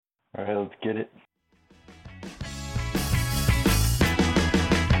All right, let's get it.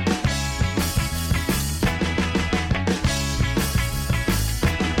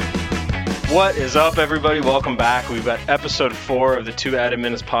 What is up, everybody? Welcome back. We've got episode 4 of the 2 Added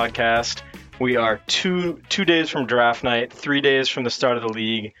Minutes podcast. We are two days from draft night, 3 days from the start of the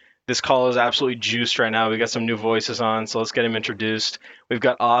league. This call is absolutely juiced right now. We got some new voices on, so let's get him introduced. We've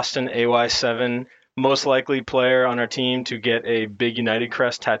got Austin, AY7, most likely player on our team to get a big United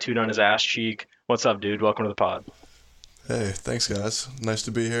crest tattooed on his ass cheek. What's up, dude? Welcome to the pod. Hey, thanks, guys. Nice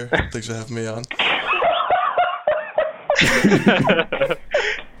to be here. Thanks for having me on.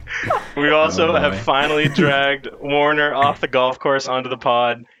 We also have finally dragged Warner off the golf course onto the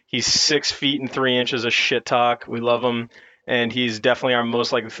pod. He's 6 feet and 3 inches of shit talk. We love him. And he's definitely our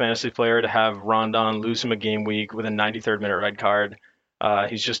most likely fantasy player to have Rondon lose him a game week with a 93rd minute red card.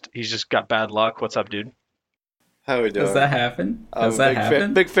 He's just got bad luck. What's up, dude? How we doing? Does that happen? Does that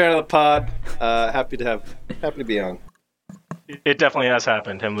happen? Big fan of the pod. Happy to be on. It definitely has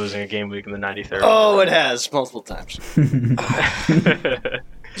happened. Him losing a game week in the 93rd. Oh, it has multiple times.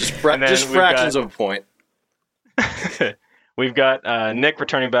 just fractions of a point. We've got Nick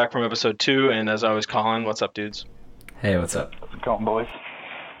returning back from episode 2, and as always, Colin. What's up, dudes? Hey, what's up? How's it going, boys?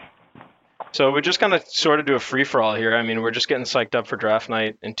 So we're just gonna sort of do a free for all here. I mean, we're just getting psyched up for draft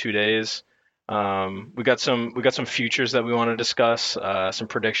night in 2 days. We got some futures that we want to discuss, some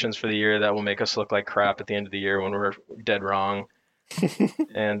predictions for the year that will make us look like crap at the end of the year when we're dead wrong,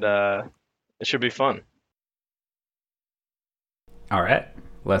 and it should be fun. All right,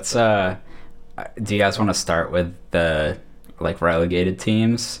 let's. Do you guys want to start with the relegated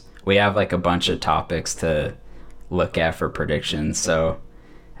teams? We have a bunch of topics to look at for predictions. So,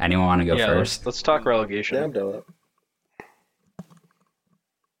 anyone want to go first? Let's talk relegation. Yeah, I'm done with it.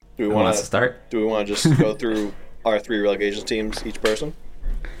 Do we Who want wants to start? Do we want to just go through our 3 relegation teams, each person?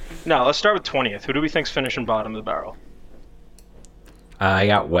 No, let's start with 20th. Who do we think's finishing bottom of the barrel? I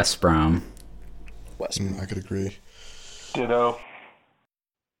got West Brom. I could agree. Ditto.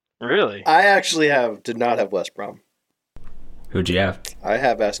 Really? I actually did not have West Brom. Who'd you have? I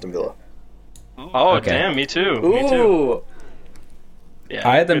have Aston Villa. Oh, Okay. damn, me too. Ooh. Me too. Yeah,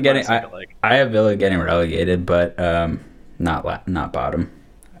 I had them good getting. mindset, I have Villa getting relegated, but not bottom.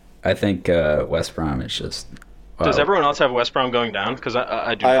 I think West Brom is just. Does everyone else have West Brom going down? Because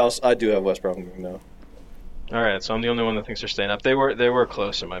I do. I do have West Brom going down. All right, so I'm the only one that thinks they're staying up. They were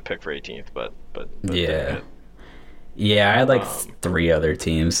close in my pick for 18th, but Yeah. Yeah, I had 3 other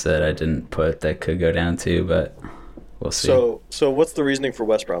teams that I didn't put that could go down too, but we'll see. So what's the reasoning for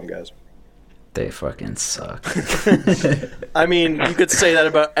West Brom, guys? They fucking suck. I mean, you could say that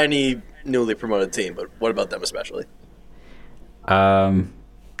about any newly promoted team, but what about them especially?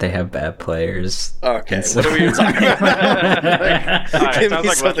 They have bad players. Okay, And what are we even talking about? All right, Give sounds me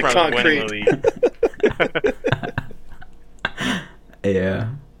like something West Brom's winning the league. Yeah.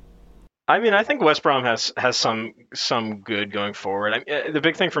 I mean, I think West Brom has some good going forward. I mean, the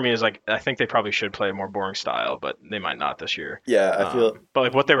big thing for me is I think they probably should play a more boring style, but they might not this year. Yeah, I feel.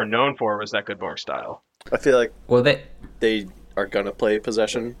 But what they were known for was that good boring style. I feel like Well, they are gonna play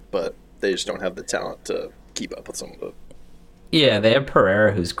possession, but they just don't have the talent to keep up with some of it. yeah, they have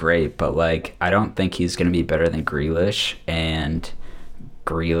Pereira, who's great, but I don't think he's going to be better than Grealish, and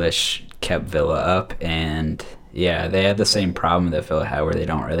Grealish kept Villa up, and yeah, they have the same problem that Villa had, where they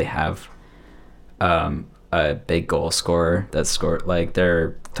don't really have a big goal scorer that scored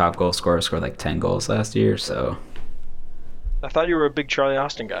their top goal scorer scored 10 goals last year. So I thought you were a big Charlie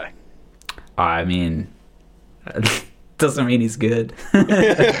Austin guy. I mean, doesn't mean he's good.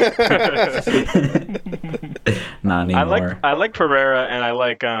 Not anymore. I like Pereira and I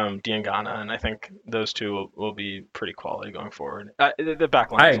like Diangana, and I think those two will be pretty quality going forward. The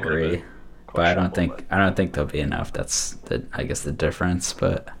back line. I agree, but I don't think they'll be enough. That's I guess the difference.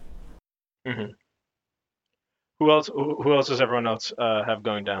 But Mm-hmm. Who else does everyone else have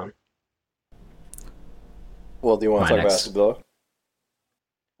going down? Well, do you want to talk about Aston Villa?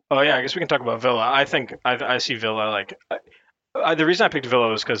 Oh yeah, I guess we can talk about Villa. I think I see Villa the reason I picked Villa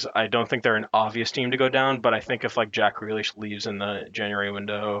was because I don't think they're an obvious team to go down, but I think if Jack Grealish leaves in the January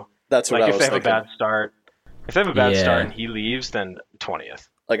window, that's what I was if they thinking. have a bad start, start and he leaves, then 20th.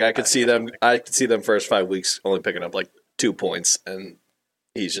 I could see them. I could see them first 5 weeks only picking up 2 points, and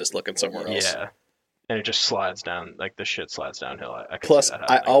he's just looking somewhere else. Yeah, and it just slides down. The shit slides downhill. I could Plus, see that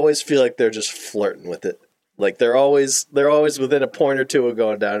I happening. always feel like they're just flirting with it. They're always within a point or two of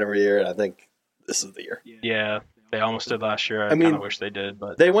going down every year, and I think this is the year. Yeah, they almost did last year. I mean, kind of wish they did,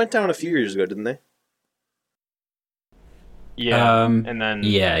 but they went down a few years ago, didn't they? Yeah, and then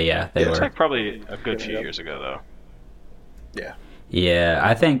yeah, they it's were. probably a good few years ago though. Yeah. Yeah,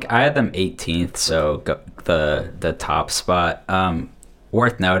 I think I had them 18th, so the top spot.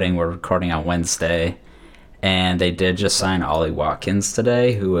 Worth noting, we're recording on Wednesday, and they did just sign Ollie Watkins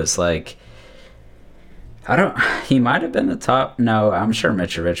today, who was like, he might have been the top. No, I'm sure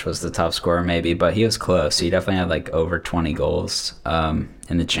Mitrovic was the top scorer, maybe, but he was close. He definitely had like over 20 goals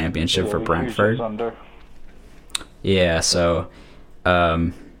in the championship for Brentford. Under. Yeah, so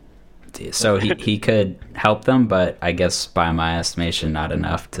he could help them, but I guess by my estimation, not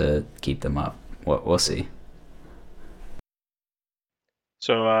enough to keep them up. We'll see.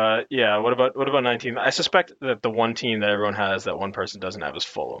 So what about 19? I suspect that the one team that everyone has that one person doesn't have is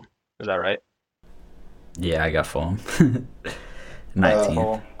Fulham. Is that right? Yeah, I got Fulham.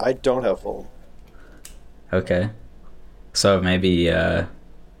 19. I don't have Fulham. Okay. So maybe if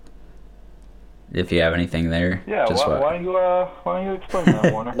you have anything there. Yeah, why don't you explain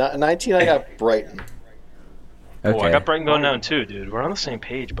that, Warner? 19, I got Brighton. Okay. Oh, I got Brighton going down too, dude. We're on the same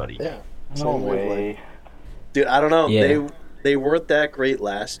page, buddy. Yeah. No way. Dude, I don't know. Yeah. They weren't that great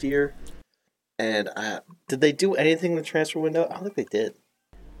last year. And did they do anything in the transfer window? I don't think they did.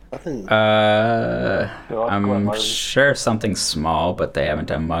 Nothing. I'm sure something small, but they haven't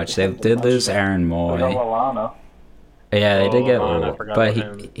done much. They did lose Aaron They got Moy. Lallana. Yeah, they did get Lallana, I Lil, forgot but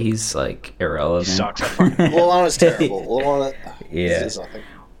about him. he's like irrelevant. He sucks. I fucking hate him. Lallana's terrible. Lallana. Yeah. Is nothing.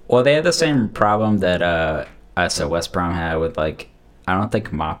 Well, they had the same problem that West Brom had with like, I don't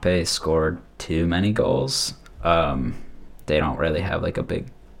think Mape scored too many goals. They don't really have like a big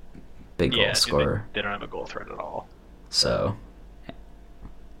goal scorer. They don't have a goal threat at all. So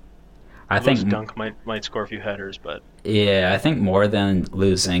I Lewis think Dunk might score a few headers, but I think more than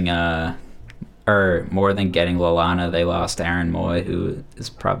losing or more than getting Lallana, they lost Aaron Moy, who is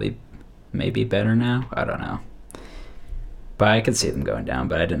probably maybe better now. I don't know. But I could see them going down,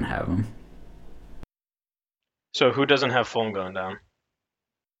 but I didn't have them. so who doesn't have Fulham going down?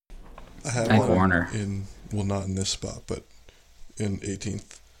 I have think one Warner. not in this spot, but in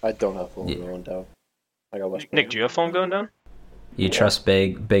 18th. I don't have Fulham Yeah. going down. I got West Brom. Nick, do you have Fulham going down? You trust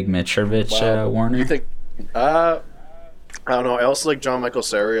big Mitrovic, Wow. Warner? You think? I don't know. I also like John Michael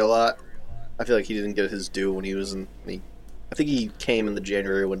Sarri a lot. I feel like he didn't get his due when he was in. I think he came in the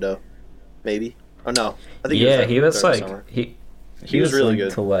January window, maybe. Oh no, I think He was during the like summer. he was really linked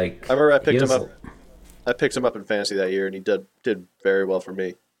good. To like, I remember I he picked him was- up. I picked him up in fantasy that year, and he did very well for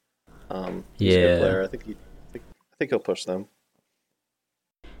me. He's a Yeah. good player. I think he'll push them.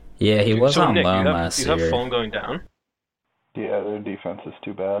 Yeah, he was So, on Nick, loan you last have year. Fulham going down? Yeah, their defense is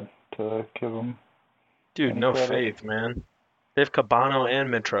too bad to give them. Dude, Any no credit? faith, man. They have Cabano and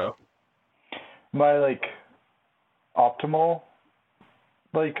Mitro. My optimal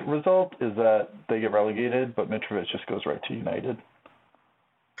result is that they get relegated, but Mitrovic just goes right to United.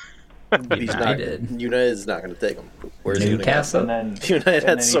 He's not. United. United's not going to take him. Where's he gonna go? Newcastle. And then United and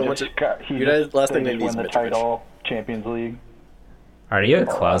had then so he much. just got- he United- just- last thing they they just need win is the Mitrovic. title, Champions League. Are you a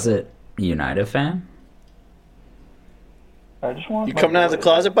closet United fan? I just want You my coming out of the boys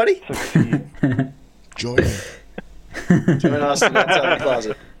closet, buddy? to succeed. Join me. Join Austin outside the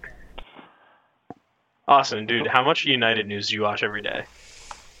closet. Austin, dude, how much United news do you watch every day?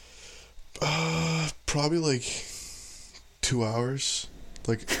 Probably like 2 hours.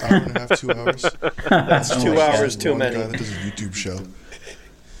 Like hour and a half, 2 hours. That's Oh 2 my hours God, too one many. guy that does a YouTube show.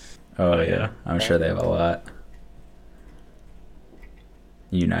 Oh yeah, I'm sure they have a lot.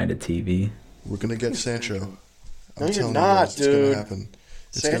 United TV. We're gonna get Sancho. No, I'm you're telling not, you guys, dude. It's gonna happen.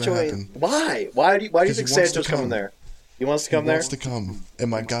 It's Sancho gonna ain't. happen. Why? Why do you Because he think wants to Sancho's coming come. there? He wants to He come there. wants to come, and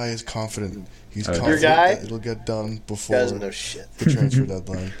my guy is confident. He's Okay. confident Your guy? that it'll get done Guy before doesn't know shit. the transfer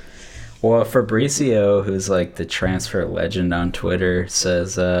deadline. Well, Fabrizio, who's like the transfer legend on Twitter,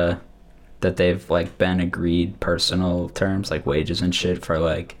 says that they've like been agreed personal terms, like wages and shit, for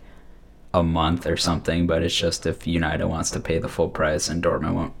like a month or something. But it's just if United wants to pay the full price, and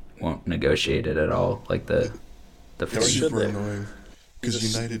Dortmund won't negotiate it at all. Like the Nor It's should super they. annoying because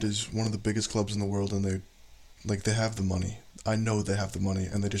Just- United is one of the biggest clubs in the world, and they have the money. I know they have the money,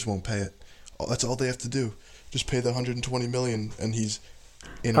 and they just won't pay it. That's all they have to do. Just pay the 120 million, and he's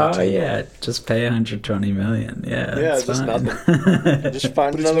in our Oh team. yeah, just pay 120 million. Yeah, Yeah, it's just fine. nothing. Just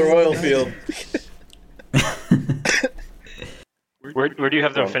find But it's another not oil United. field. Where do you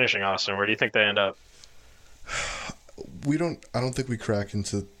have them Well- finishing, Austin? Where do you think they end up? I don't think we crack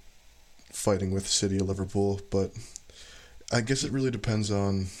into fighting with City or Liverpool, but I guess it really depends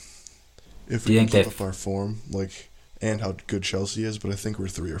on if Do we you can think keep up our form, and how good Chelsea is. But I think we're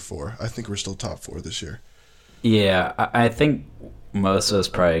 3 or 4. I think we're still top 4 this year. Yeah, I think most of us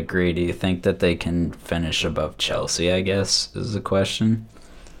probably agree. Do you think that they can finish above Chelsea, I guess, is the question?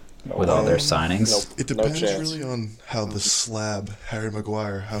 with all their Um, signings. Nope. It No depends chance. really on how the slab Harry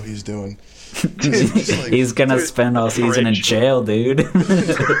Maguire, how he's doing. He's gonna spend all season in Rich. jail, dude.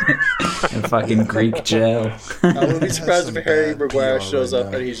 In fucking Greek jail. I wouldn't be Has surprised some if Harry bad Maguire PR shows right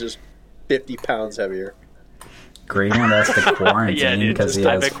up now. and he's just 50 pounds heavier. Greenwood has to Yeah, quarantine dude. because he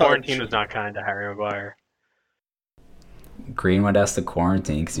I has bet quarantine was not kind to Harry Maguire. Greenwood has to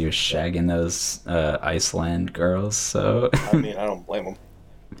quarantine because he was shagging those Iceland girls. So I mean, I don't blame him.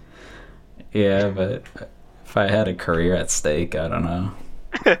 yeah, but if I had a career at stake, I don't know.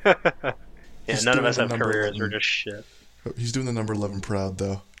 Yeah, He's none of doing us the have number careers. 11. We're just shit. He's doing the number 11 proud,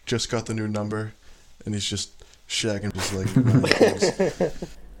 though. Just got the new number, and he's just shagging just like 9 girls.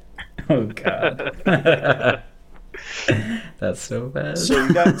 Oh god, that's so bad.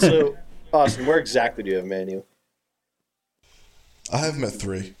 So Austin, where exactly do you have Manu? I have him at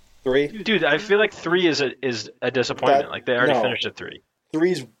 3. 3? Dude, I feel like 3 is a disappointment. That- Like they already no. finished at 3.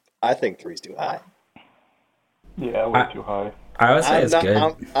 3's, I think 3's too high. Yeah, way too high. I would say it's good.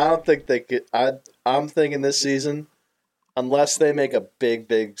 I don't think they could. I'm thinking this season, unless they make a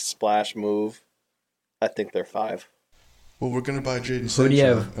big splash move, I think they're 5. Well, we're going to buy Jaden Who do Sancho, you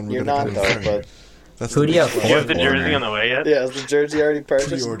have? and we're You're going to not get him though, free. but That's Who the do you have big You have the Fourth jersey corner. on the way yet? yeah, is the jersey already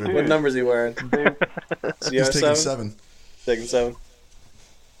purchased? Pre-ordered. What number is he wearing? Is he He's on taking 7? 7. Taking 7.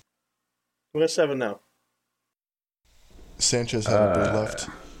 Who has 7 now? Sanchez had a bid left.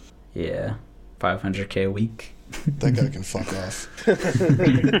 Yeah, 500K a week. That guy can fuck off.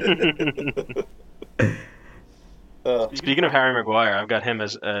 Speaking of Harry Maguire, I've got him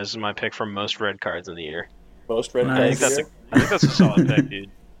as my pick for most red cards in the year. Most red Nice. cards I here? think that's a solid pick, dude.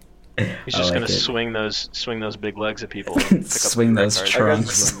 He's I just like gonna it. swing those big legs at people. And pick up Swing the red those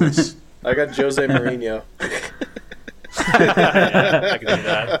cards. trunks. I got Jose Mourinho. Yeah, I can do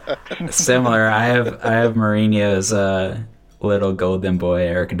that. Similar. I have Mourinho's little golden boy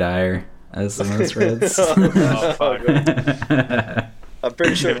Eric Dyer as the most reds. Oh, fuck. I'm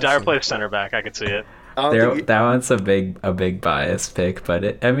pretty sure. If Dyer plays center back, I could see it. I don't There, think that one's a big bias pick,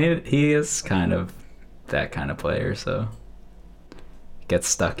 but I mean he is kind of that kind of player, so gets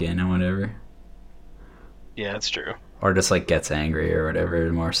stuck in and whatever, Yeah, that's true. or just like gets angry or whatever.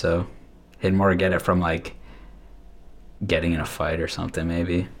 More so, he'd more get it from like getting in a fight or something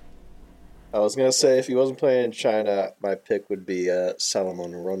maybe. I was gonna say if he wasn't playing in China, my pick would be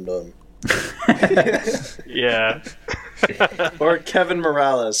Salomon Rondon Yeah. or Kevin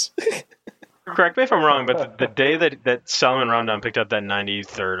Morales. Correct me if I'm wrong, but the day that Salomon Rondon picked up that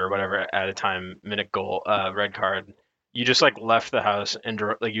 93rd or whatever at a time minute goal red card, you just like left the house and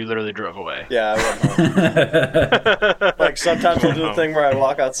like you literally drove away. Yeah, I went home. Like sometimes I'll do the thing where I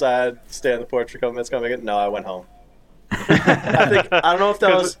walk outside, stay on the porch for a couple minutes, come back. No, I went home. I don't know if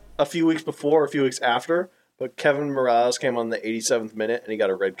that was a few weeks before or a few weeks after, but Kevin Morales came on the 87th minute and he got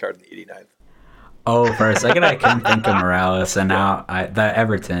a red card in the 89th. Oh, for a second I couldn't think of Morales, and now the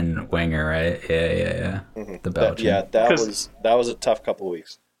Everton winger, right? Yeah. The Belgian. That was a tough couple of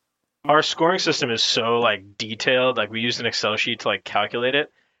weeks. Our scoring system is so like detailed, like we used an Excel sheet to like calculate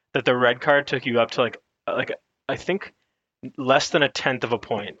it, that the red card took you up to like I think less than 1/10 of a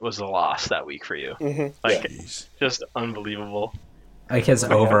point was the loss that week for you. Like Jeez. just unbelievable. Like his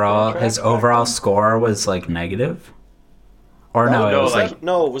overall score was like negative, or no, it was like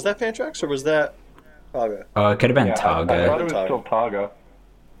was that Fantrax or was that Paga? oh, it could have been Yeah, I thought it Taga. was still Taga.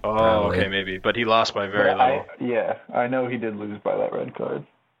 Oh, Probably. okay, maybe, but he lost by very But little. I know he did lose by that red card.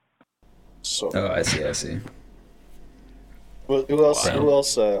 So Oh, I see. who else?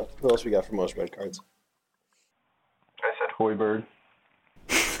 Wow. Who else we got for most red cards? I said Hoiberg.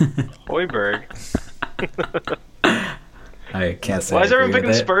 Hoiberg. I can't say. Why I is everyone agree picking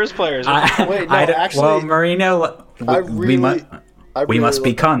with it. Spurs players? Wait, no, actually, well, Mourinho. I we must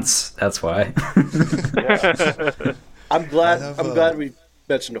really be like- cunts. That's why. I'm glad. I have, I'm glad we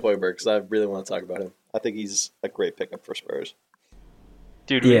mentioned Hoiberg because I really want to talk about him. I think he's a great pickup for Spurs.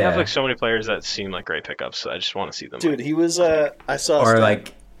 Dude, we Yeah. have like so many players that seem like great pickups. So I just want to see them. Dude, he was. I saw. a Or stat.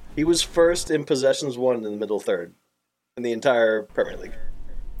 like, he was first in possessions won in the middle third in the entire Premier League.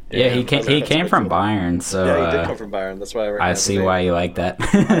 yeah, he came. He that's came pretty from cool. Bayern, so Yeah, he did come from Bayern. That's why I I recognize see his name. why you like that.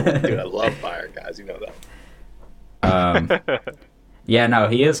 Dude, I love Bayern guys. You know that. Yeah, no,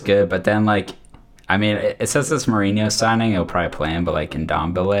 he is good, but then like, I mean, it says this Mourinho signing, he'll probably play him, but like in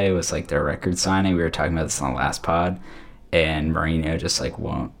Ndombele was like their record signing. We were talking about this on the last pod, and Mourinho just like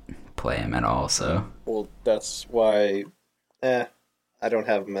won't play him at all. So Well, that's why. I don't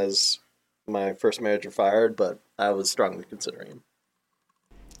have him as my first manager fired, but I was strongly considering him.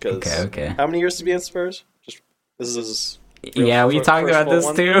 'Cause okay. How many years to be in Spurs? This is Yeah, we talked first about this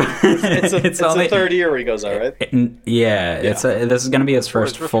full too. It's the third year where he goes, all right? This is going to be his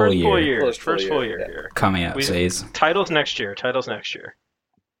first full year First First full full year, year yeah. here. coming up. So he's, Titles next year.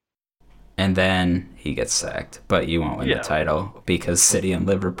 and then he gets sacked, but you won't win the title because City and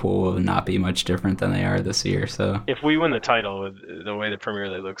Liverpool will not be much different than they are this year. So If we win the title with the way the Premier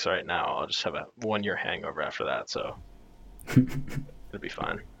League looks right now, I'll just have a 1-year hangover after that. So it'll be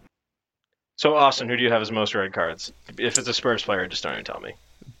fine. So Austin, who do you have as most red cards? If it's a Spurs player, just don't even tell me.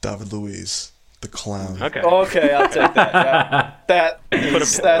 David Luiz, the clown. Okay. Okay, I'll take that. Yeah. That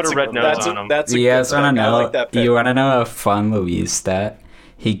Put a red nose on him. That's a you guys good want to pick. I know? like that pick. You want to know a fun Louise stat?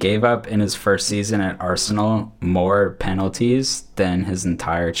 He gave up in his first season at Arsenal more penalties than his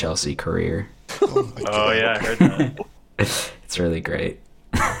entire Chelsea career. Oh, my Oh God. yeah, I heard that. It's really great.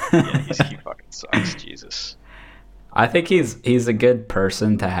 Yeah, he fucking sucks. Jesus. I think he's a good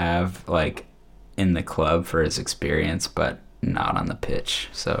person to have like in the club for his experience, but not on the pitch.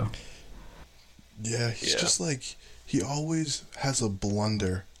 So Yeah, he's Yeah. just like, he always has a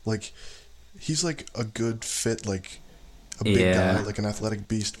blunder. Like, he's like a good fit, like a big Yeah. guy, like an athletic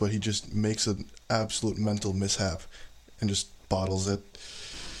beast, but he just makes an absolute mental mishap and just bottles it.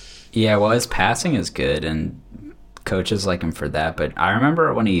 yeah, well, his passing is good, and coaches like him for that. But I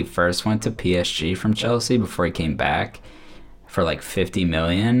remember when he first went to PSG from Chelsea before he came back for like 50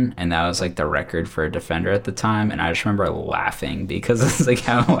 million, and that was like the record for a defender at the time. And I just remember laughing because it's like,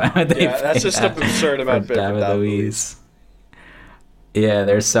 why would they? Yeah, that's pay just that an absurd amount for bid for David David Luiz. Yeah,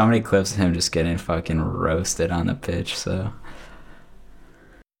 there's so many clips of him just getting fucking roasted on the pitch. So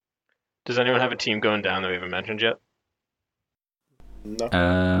Does anyone have a team going down that we haven't mentioned yet? No, I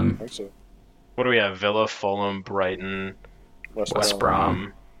don't think so. What do we have? Villa, Fulham, Brighton, West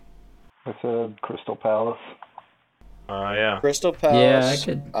Brom. I said Crystal Palace. Yeah. Crystal Palace.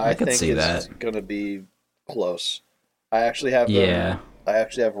 Yeah, I could think see is that. going to be close. I actually have Yeah. I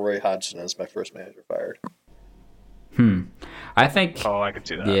actually have Roy Hodgson as my first manager fired. I think. Oh, I could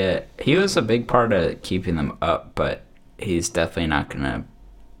see that. Yeah, he was a big part of keeping them up, but he's definitely not gonna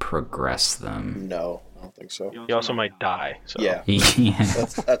progress them. No, I don't think so. He also might die. So. Yeah, Yeah.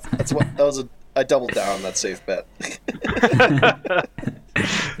 that's what that was. I doubled down on that safe bet.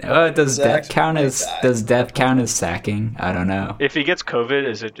 Oh, does Zach death count might as die. sacking? I don't know. If he gets COVID,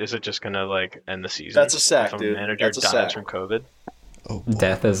 is it just gonna like end the season? That's a sack, if dude. Manager That's a dies sack. from COVID. Oh, boy.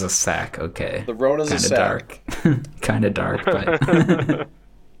 Death is a sack. Okay. The Rona's a Kind of sack. dark. Kind of dark, but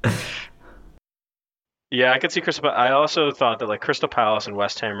Yeah, I could see Crystal. I also thought that like Crystal Palace and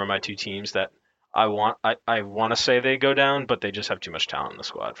West Ham are my two teams that I want to say they go down, but they just have too much talent in the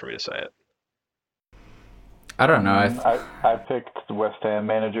squad for me to say it. I don't know. I picked the West Ham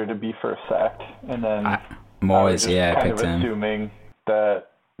manager to be first sacked, and then I was Moyes, just yeah, I kind picked of him. assuming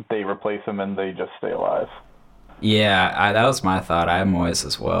that they replace him and they just stay alive. Yeah, that was my thought. I have Moyes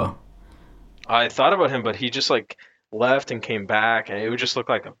as well. I thought about him, but he just like left and came back, and it would just look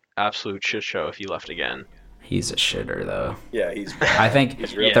like an absolute shit show if he left again. He's a shitter, though. Yeah, he's. I think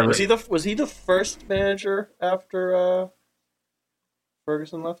real. the, Was he the first manager after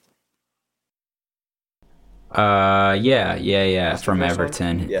Ferguson left? yeah, That's from the first one?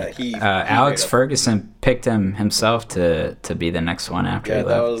 Everton. Yeah, he Alex made up- Ferguson picked him himself to be the next one after Yeah, he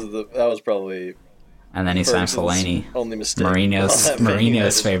left, that was probably and then he signed Ferguson's Fellaini, only mistake. on that Man Mourinho's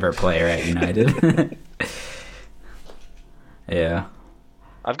United. favorite player at United. Yeah,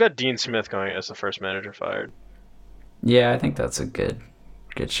 I've got Dean Smith going as the first manager fired, yeah, I think that's a good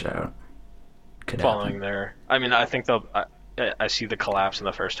shout. Could following happen. there. I mean, I think they'll. I see the collapse in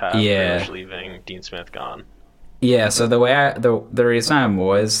the first half. Yeah. Grealish leaving, Dean Smith gone. Yeah, so the reason I have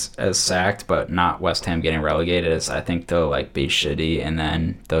Moyes as sacked but not West Ham getting relegated is I think they'll like be shitty and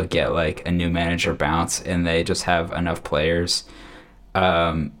then they'll get like a new manager bounce and they just have enough players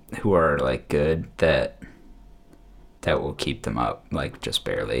who are like good that will keep them up, like just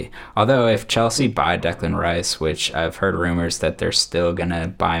barely. Although if Chelsea buy Declan Rice, which I've heard rumors that they're still gonna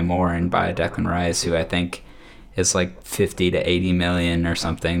buy more and buy Declan Rice, who I think is like 50 to 80 million or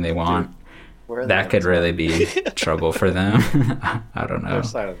something they want. Where are That they could at? really be trouble for them. I don't know. They're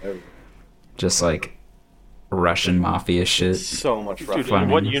signing everything. Just like Russian mafia shit. So much Dude, rough. in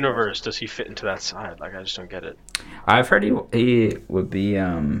Funny. what universe does he fit into that side? Like, I just don't get it. I've heard he would be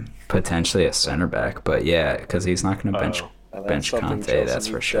potentially a center back, but yeah, because he's not going to bench Oh. And that's bench something Conte, Chelsea that's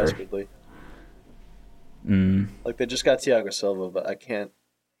for needs sure. desperately. Mm, Like they just got Thiago Silva, but I can't.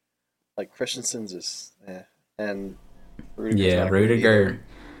 Like Christensen's is, and Rudiger's yeah, not great either.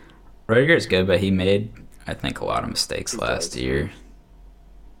 Rudiger's good, but he made I think a lot of mistakes He last does. year.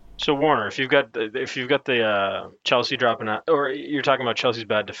 So Warner, if you've got the Chelsea dropping out, or you're talking about Chelsea's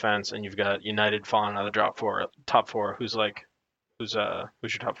bad defense, and you've got United falling out of the top four, who's your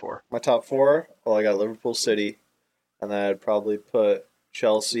top four? My top four. Well, I got Liverpool, City, and then I'd probably put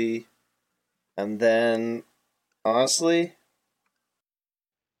Chelsea, and then honestly,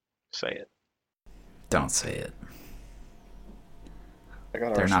 Say it. Don't say it. I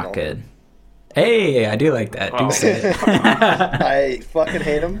got They're Arsenal. not good. Hey, I do like that. Oh. Do say it. I fucking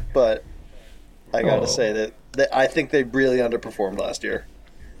hate them, but I gotta Oh. say that I think they really underperformed last year,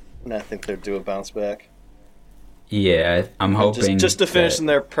 and I think they're due a bounce back. Yeah, I'm hoping. Just to finish that- in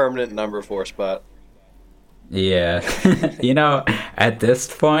their permanent number 4 spot. Yeah. You know, at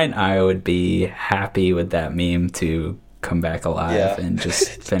this point, I would be happy with that meme to come back alive Yeah. and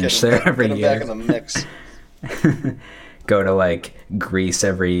just finish Get 'em there back- every get 'em year. back in the mix. Go to like Greece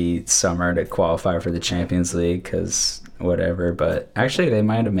every summer to qualify for the Champions League because whatever. But actually, they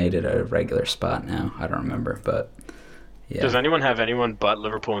might have made it a regular spot now. I don't remember, but yeah. Does anyone have anyone but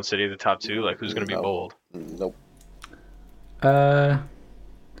Liverpool and City the top two? Like, who's going to be No. bold? Nope.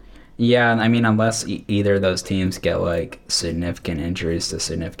 Yeah, I mean, unless either of those teams get like significant injuries to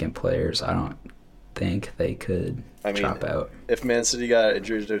significant players, I don't think they could I mean, drop out. If Man City got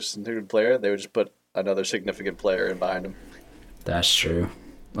injured to a significant player, they would just put another significant player in behind him. That's true.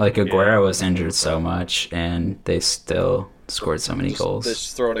 Like Aguero was injured so much, and they still scored so many goals.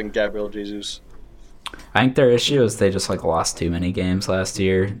 Just throw it in Gabriel Jesus. I think their issue is they just like lost too many games last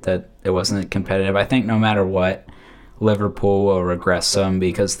year that it wasn't competitive. I think no matter what, Liverpool will regress some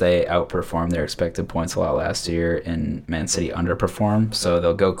because they outperformed their expected points a lot last year, and Man City underperformed. So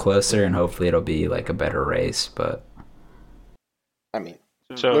they'll go closer, and hopefully it'll be like a better race. But I mean,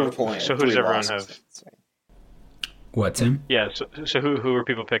 So, Liverpool had so who 3 does everyone losses. have? what, Tim? Yeah. So who are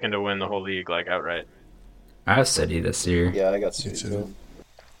people picking to win the whole league, like outright? I have City this year. Yeah, I got City too. too.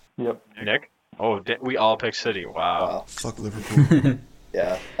 Yep. Nick? Oh, we all picked City. Wow. Wow. Fuck Liverpool.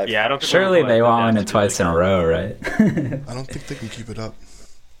 Yeah. Yeah, I don't. Think Surely Liverpool they has the won't win depth it to be twice in a like- row, right? I don't think they can keep it up.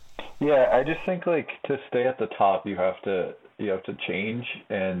 Yeah, I just think like to stay at the top, you have to change,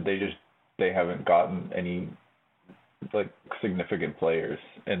 and they haven't gotten any like significant players,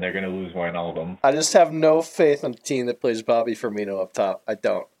 and they're gonna lose one all of them. I just have no faith in a team that plays Bobby Firmino up top. I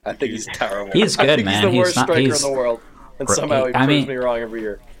don't. I think he's terrible. He's I good, think man. He's the He's worst not- striker he's- in the world, and Right, somehow he I proves mean- me wrong every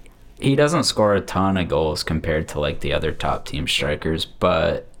year. He doesn't score a ton of goals compared to like the other top team strikers,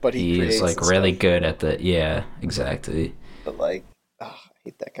 but he he's creates like and really stuff. good at the exactly. But like, I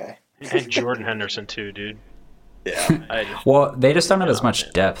hate that guy. And Jordan Henderson too, dude. Yeah. I just, Well, they just don't have as Yeah, much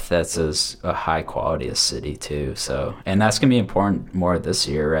man. depth that's as a high quality as City too. So, and that's gonna be important more this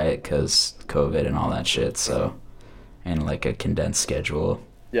year, right? Because COVID and all that shit. So, and like a condensed schedule.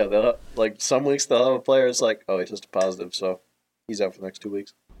 Yeah, they'll like some weeks they'll have a player it's like, oh, he's just a positive, so he's out for the next 2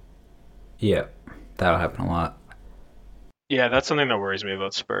 weeks. Yeah, that'll happen a lot. yeah, that's something that worries me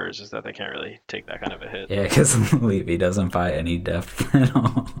about Spurs is that they can't really take that kind of a hit. Yeah, because Levy doesn't buy any depth at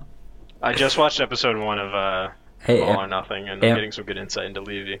all. I just watched episode 1 of Hey, All or Nothing, and yeah. I'm getting some good insight into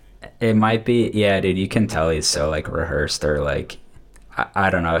Levy. it might be, yeah, dude. You can tell he's so like rehearsed or like, I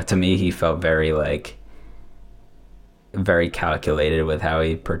don't know. To me, he felt very like, very calculated with how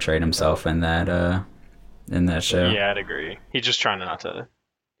he portrayed himself in that show. Yeah, I'd agree. He's just trying not to.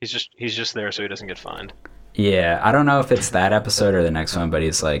 He's just there so he doesn't get fined. Yeah, I don't know if it's that episode or the next one, but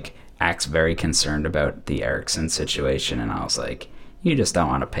he's like acts very concerned about the Erickson situation, and I was like, you just don't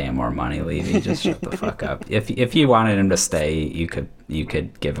want to pay him more money, Levy. Just shut the fuck up. If you wanted him to stay, you could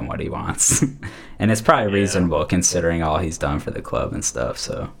give him what he wants, and it's probably reasonable considering all he's done for the club and stuff.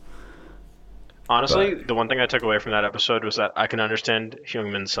 So Honestly, the one thing I took away from that episode was that I can understand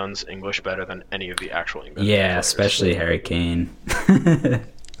Heung-min Son's English better than any of the actual English yeah, players. especially Harry Kane.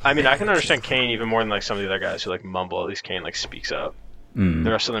 I mean, I can understand Kane even more than like some of the other guys who like mumble. At least Kane like speaks up. Mm.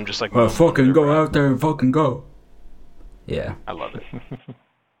 The rest of them just like. Well, mumble fucking under go their out there and fucking go. Yeah. breath. I love it.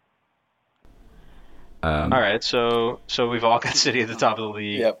 All All right, so we've all got City at the top of the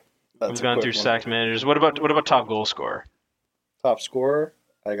league. Yep. That's We've a gone quick through one. sacked managers. What about top goal scorer? Top scorer,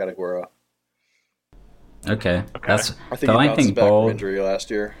 I got Aguero. Okay. That's I the think only he bounced thing back from bold. injury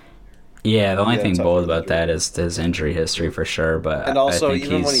last year. Yeah, the only Yeah, thing tough bold with about injury. that is his injury history for sure. But And also, I think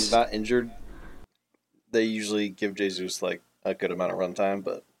even when he's not injured, they usually give Jesus like a good amount of run time.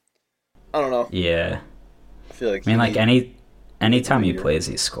 But I don't know. Yeah, I feel like I mean, like anytime he year. plays,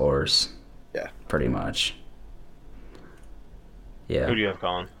 he scores. Yeah. Pretty much. Who Yeah. do you have,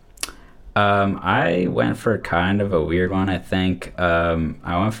 Colin? I went for kind of a weird one. I think I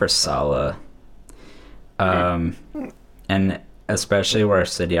went for Salah. And especially where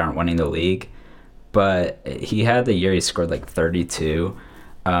City aren't winning the league, but he had the year he scored like 32.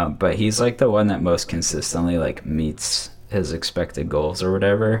 But he's like the one that most consistently like meets his expected goals or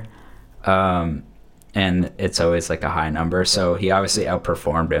whatever. And it's always like a high number. So he obviously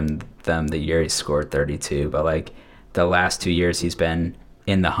outperformed them the year he scored 32. But like the last 2 years he's been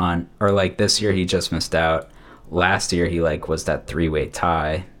in the hunt, or like this year he just missed out. Last year he like was that 3-way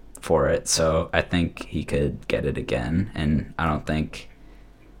tie for it. So I think he could get it again. And I don't think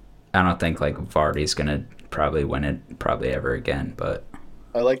like Vardy's gonna probably win it probably ever again. But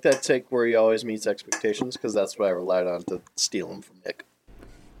I like that take where he always meets expectations because that's what I relied on to steal him from Nick.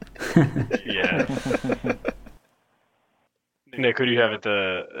 Yeah. Nick, who do you have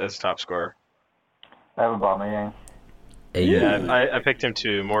as top scorer? I have Aubameyang. Yeah, I picked him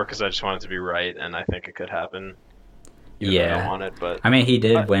too, more because I just wanted to be right, and I think it could happen. Even though I don't want it, but I mean, he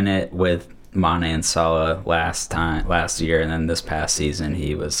did win it with Mane and Salah last year, and then this past season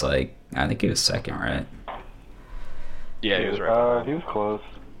he was like, I think he was second, right? Yeah, he was right. He was close.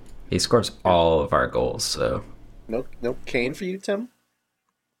 He scores all of our goals, so. No Kane for you, Tim?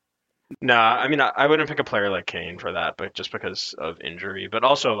 No, I mean, I wouldn't pick a player like Kane for that, but just because of injury. But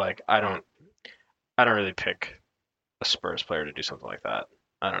also, like, I don't really pick a Spurs player to do something like that.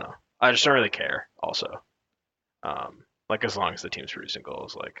 I don't know. I just don't really care. Also, like as long as the team's producing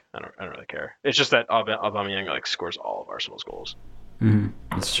goals, like I don't really care. It's just that Aubameyang like scores all of Arsenal's goals.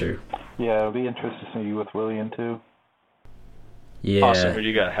 That's true. Yeah, it'll be interesting to see with Willian too. Yeah. Awesome. Who do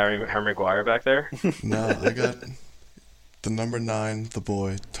you got? Harry Maguire back there? No, I got the number 9, the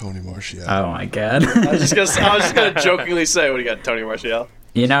boy, Tony Martial. Oh my god. I was just gonna jokingly say, what do you got, Tony Martial?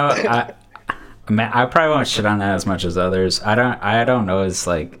 You know, I probably won't shit on that as much as others. I don't know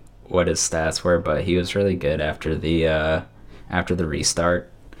what his stats were, but he was really good after the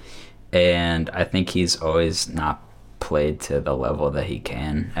restart, and I think he's always not played to the level that he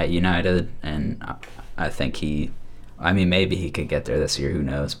can at United, and I think maybe he could get there this year. Who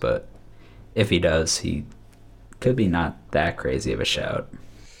knows? But if he does, he could be not that crazy of a shout.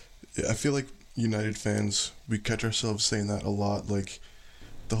 Yeah, I feel like United fans, we catch ourselves saying that a lot, like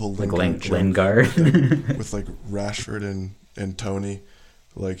the whole Lingard with like Rashford and Tony,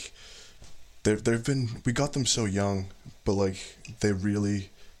 like they've been, we got them so young, but like they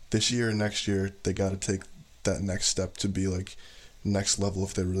really, this year and next year they got to take that next step to be like next level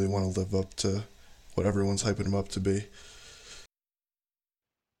if they really want to live up to what everyone's hyping them up to be.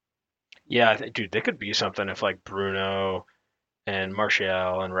 Yeah, dude, they could be something if like Bruno and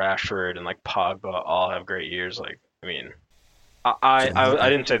Martial and Rashford and like Pogba all have great years. Like, I mean, I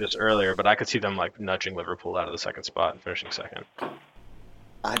didn't say this earlier, but I could see them like nudging Liverpool out of the second spot and finishing second.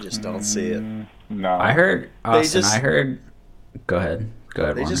 I just don't see it. No. I heard Austin. Go ahead. They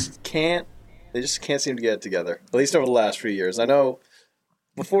Warner. just can't seem to get it together. At least over the last few years. I know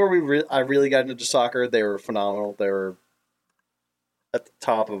before I really got into soccer, they were phenomenal. They were at the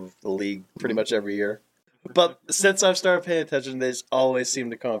top of the league pretty much every year. But since I've started paying attention, they just always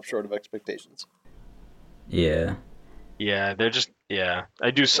seem to come up short of expectations. Yeah. Yeah, they're just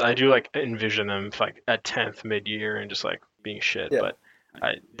I do like envision them like at 10th mid-year and just like being shit, Yeah. but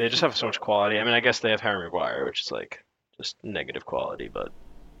they just have so much quality. I mean, I guess they have Harry Maguire, which is like just negative quality, but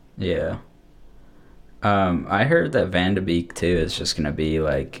Yeah. I heard that Van de Beek too is just gonna be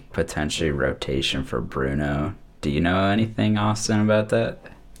like potentially rotation for Bruno. Do you know anything, Austin, about that?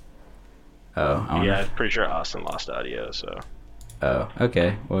 Oh, I'm pretty sure Austin lost audio. So. Oh,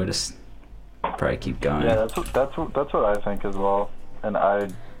 okay. We'll just probably keep going. Yeah, that's what I think as well. And I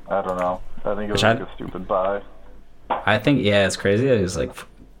don't know. I think it was like a stupid buy. I think it's crazy that it was like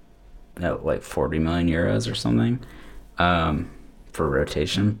 40 million euros or something for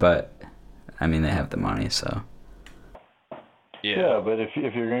rotation, but I mean they have the money, so. Yeah, but if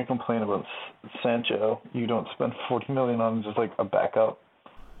you're gonna complain about Sancho, you don't spend 40 million on just like a backup.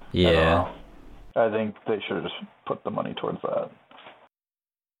 Yeah. I think they should have just put the money towards that.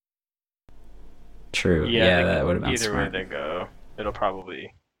 True. Yeah, that would have been either smart. way they go, it'll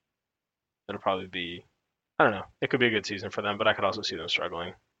probably be. I don't know. It could be a good season for them, but I could also see them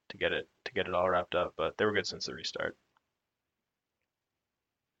struggling to get it all wrapped up. But they were good since the restart.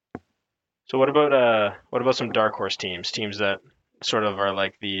 So what about some dark horse teams that sort of are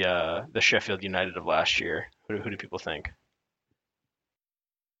like the Sheffield United of last year? Who do people think?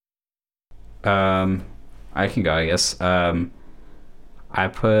 I can go, I guess. I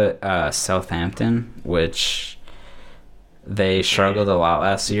put Southampton, which they struggled a lot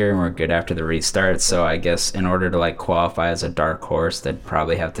last year and were good after the restart. So I guess in order to like qualify as a dark horse, they'd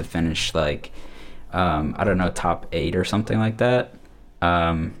probably have to finish like I don't know, top 8 or something like that.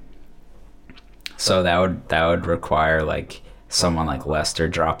 So that would require like someone like Leicester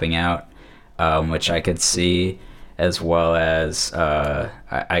dropping out, which I could see. as well as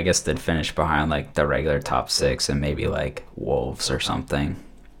I guess they'd finish behind like the regular top 6 and maybe like Wolves or something.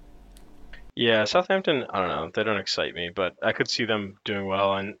 Yeah, Southampton, I don't know. They don't excite me, but I could see them doing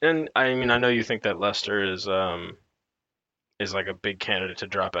well. And I mean, I know you think that Leicester is like a big candidate to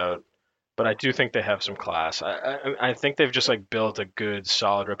drop out, but I do think they have some class. I think they've just like built a good,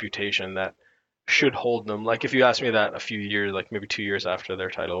 solid reputation that should hold them. Like if you asked me that a few years, like maybe 2 years after their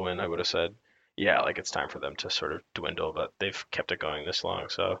title win, I would have said, yeah, like it's time for them to sort of dwindle, but they've kept it going this long.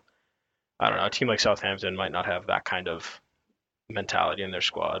 So I don't know. A team like Southampton might not have that kind of mentality in their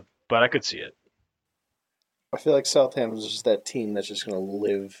squad, but I could see it. I feel like Southampton's just that team that's just going to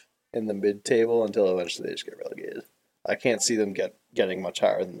live in the mid-table until eventually they just get relegated. I can't see them getting much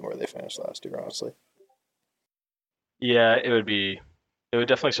higher than where they finished last year, honestly. Yeah, it would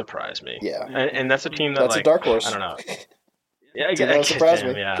definitely surprise me. Yeah. And that's a team that That's like, a dark horse. I don't know. Yeah, That doesn't surprise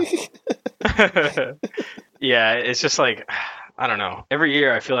me. Yeah. Yeah, it's just like, I don't know. Every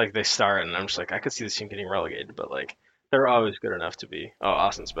year I feel like they start and I'm just like, I could see this team getting relegated, but like, they're always good enough to be. Oh,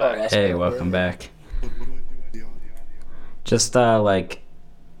 Austin's back. Oh, Hey, welcome back. Just like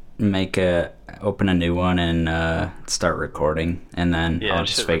open a new one and start recording, and then Yeah, I'll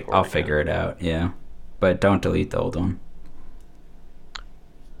just just hit record I'll again. figure it out. Yeah, but don't delete the old one.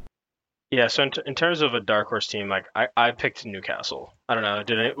 Yeah, so in terms of a dark horse team, like I picked Newcastle. I don't know.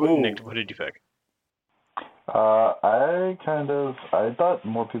 Nick, what did you pick? I thought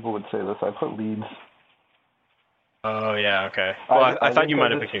more people would say this. I put Leeds. Oh yeah, okay. Well, I thought think you I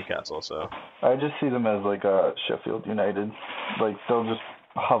might have just- picked Newcastle. So I just see them as like a Sheffield United. Like they'll just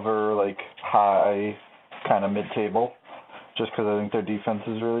hover like high, kind of mid-table, just because I think their defense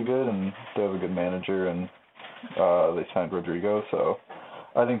is really good and they have a good manager and they signed Rodrigo. So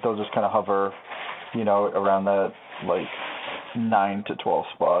I think they'll just kind of hover, around that like 9 to 12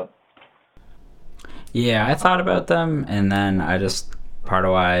 spot. Yeah, I thought about them, and then part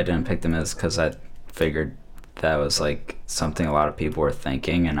of why I didn't pick them is because I figured that was like something a lot of people were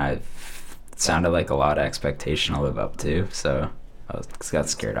thinking, and it sounded like a lot of expectation to live up to, so I got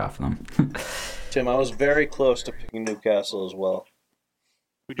scared off them. Tim, I was very close to picking Newcastle as well.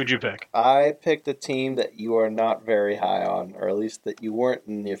 who'd you pick? I picked a team that you are not very high on, or at least that you weren't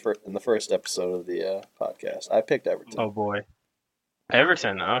in the first episode of the podcast. I picked Everton. Oh boy,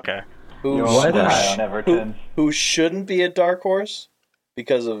 Everton. Okay. Who, You're What? high on Everton. who shouldn't be a dark horse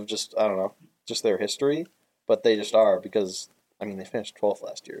because of just, I don't know, just their history, but they just are because, I mean, they finished 12th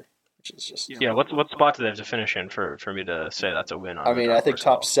last year, which is just... Yeah. What spot do they have to finish in for me to say that's a win? On I mean, the I dark think horse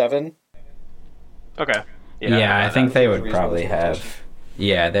top level? 7. Okay. Yeah, I think they would reasonable probably expectation. have.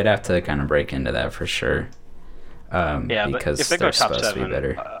 Yeah, they'd have to kind of break into that for sure. Yeah, but because if they go they're top supposed to be 7,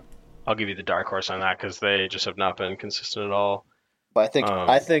 better. I'll give you the dark horse on that because they just have not been consistent at all. But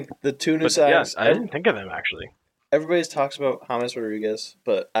I think the two new But yes, signings... I didn't think of them actually. Everybody talks about James Rodriguez,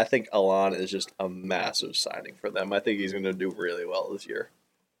 but I think Alon is just a massive signing for them. I think he's going to do really well this year.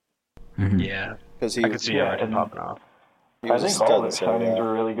 Mhm. Yeah, Because I could see Yeah, Everton and- popping off. he I was a think all stud their in Serie signings A.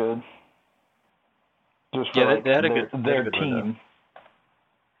 were really good. Just for Yeah, like they had a their, good- they had a their good window. team,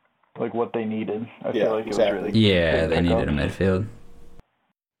 like what they needed. I Yeah, feel like exactly. it was really Yeah, good they needed a pickups. midfield.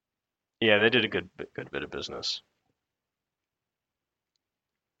 Yeah, they did a good bit of business.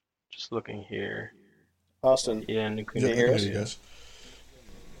 Just looking here. Austin, Yeah, Yeah, you I hear can us? hear you guys.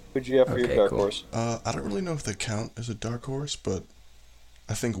 who'd you have for your Okay, dark cool. horse? I don't really know if they count as a dark horse, but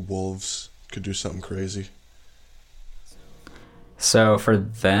I think Wolves could do something crazy. So for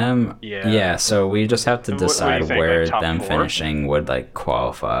them, Yeah. so we just have to What do you decide think, where like top them 4? finishing would like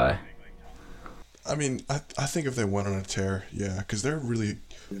qualify. I mean, I think if they went on a tear, yeah, because they're a really,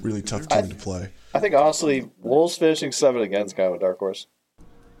 really tough team to play. I think, honestly, Wolves finishing 7 again is kind of a dark horse.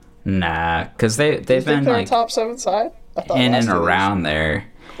 Nah, because Do you they've think been they're a like top 7 side? I thought in last and year they was around there.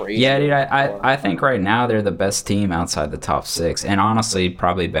 Crazy. Yeah, dude, I think right now they're the best team outside the top 6, and honestly,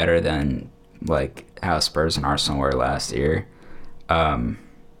 probably better than like how Spurs and Arsenal were last year.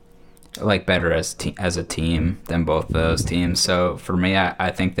 Like better as a team than both of those teams. So for me,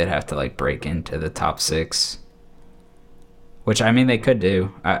 I think they'd have to like break into the top 6, which I mean they could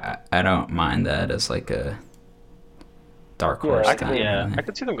do. I don't mind that as like a dark Yeah, horse. I kind of I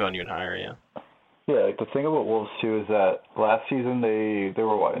could see them going even higher. Yeah. Yeah, like the thing about Wolves too is that last season they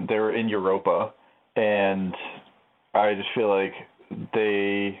were in Europa, and I just feel like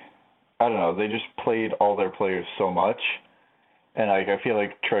they just played all their players so much, and like I feel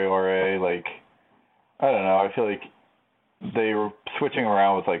like Traore, like I don't know, I feel like they were switching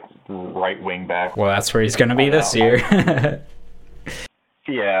around with like right wing back. Well, that's where he's gonna be this year.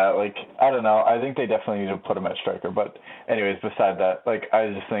 Yeah, like I don't know. I think they definitely need to put him at striker. But anyways, beside that, like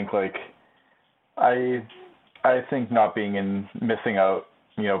I just think like I I think not missing out,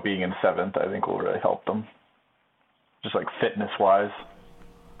 being in 7th, I think will really help them. Just like fitness wise.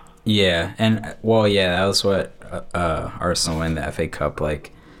 Yeah, and that was what Arsenal win the FA Cup,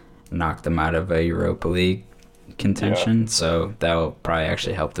 like knocked them out of a Europa League contention. Yeah. So that will probably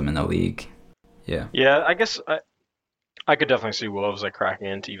actually help them in the league. Yeah. Yeah, I guess I could definitely see Wolves like cracking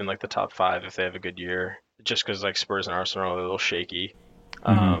into even like the top 5 if they have a good year. Just because like Spurs and Arsenal are a little shaky.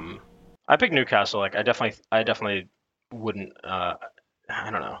 Mm-hmm. I picked Newcastle. Like I definitely wouldn't. I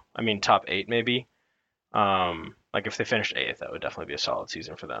don't know. I mean, top 8 maybe. Like if they finished 8th, that would definitely be a solid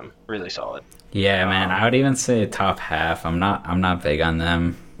season for them. Really solid. Yeah, man. I would even say top half. I'm not big on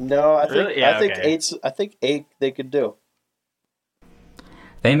them. No, I think really? Yeah, I think 8 they could do.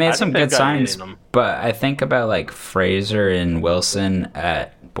 They made some good signs, but I think about like Fraser and Wilson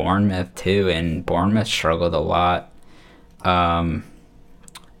at Bournemouth too, and Bournemouth struggled a lot.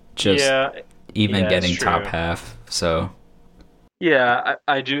 Getting top half. So. Yeah,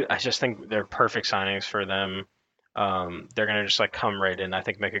 I do. I just think they're perfect signings for them. They're gonna just like come right in. I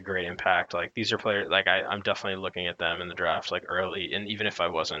think make a great impact. Like these are players. Like I'm definitely looking at them in the draft like early, and even if I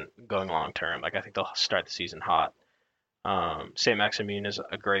wasn't going long term, like I think they'll start the season hot. Saint Maximin is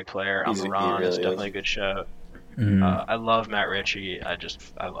a great player. Almiron is definitely a good show. Mm-hmm. I love Matt Ritchie. I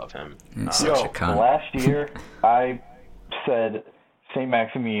love him. Last year I said Saint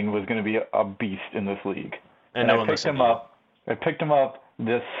Maximin was going to be a beast in this league, and no one picked him up. I picked him up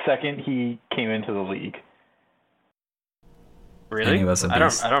the second he came into the league. Really? And he was a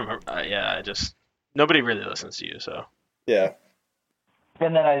beast. I don't remember. Nobody really listens to you, so. Yeah.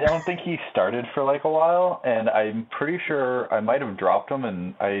 And then I don't think he started for like a while, and I'm pretty sure I might have dropped him,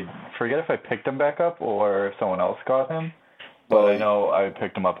 and I forget if I picked him back up or if someone else got him, but I know I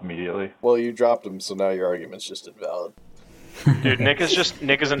picked him up immediately. Well, you dropped him, so now your argument's just invalid. Dude, Nick is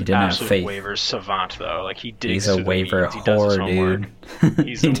an absolute waiver savant, though. Like he's a waiver whore, dude.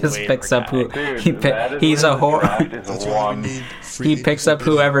 He just picks up who he's a whore. He picks up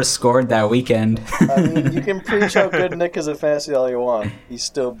whoever scored that weekend. I mean, you can preach how good Nick is at fantasy all you want. He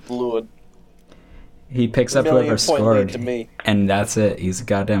still blew it. He picks up whoever scored, and that's it. He's a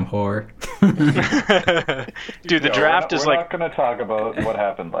goddamn whore. Dude, the draft is we're not going to talk about what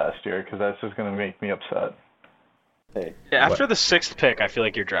happened last year because that's just going to make me upset. Hey, after the 6th pick, I feel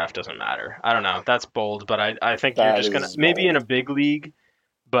like your draft doesn't matter. I don't know. That's bold, but I think you're just going to... Maybe in a big league,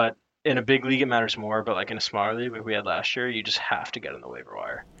 but in a big league it matters more. But like in a smaller league like we had last year, you just have to get on the waiver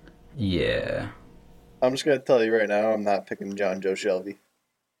wire. Yeah. I'm just going to tell you right now, I'm not picking John Joe Shelby.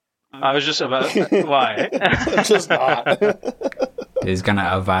 I was just about... Why? I'm just not. He's going to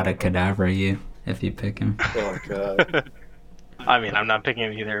Avada Kedavra you if you pick him. Oh, God. I mean, I'm not picking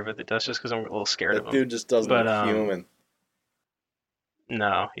him either, but that's just because I'm a little scared of him. That dude just doesn't look human.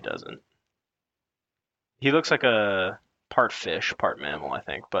 No, he doesn't. He looks like a part fish, part mammal, I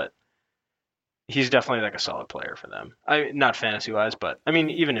think, but he's definitely like a solid player for them. Not fantasy-wise, but I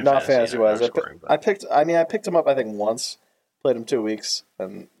mean, even in not fantasy-wise. I picked him up, I think, once, played him 2 weeks,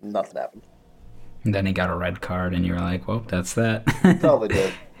 and nothing happened. And then he got a red card, and you were like, well, that's that. Probably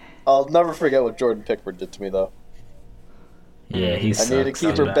did. I'll never forget what Jordan Pickford did to me, though. Yeah, he sucks. I needed a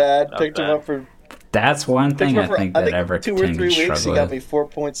keeper bad. Picked him up for. That's one thing I think that Everton 2 or 3 weeks. He got me 4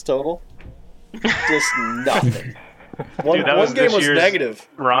 points total. Just nothing. One game was negative.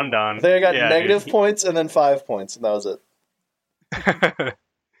 Rondon. Then I got negative points and then 5 points, and that was it.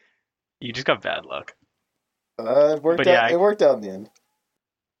 You just got bad luck. It worked out in the end.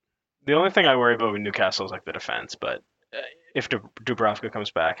 The only thing I worry about with Newcastle is like the defense, but if Dubravka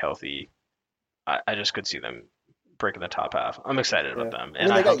comes back healthy, I just could see them breaking the top half. I'm excited about them,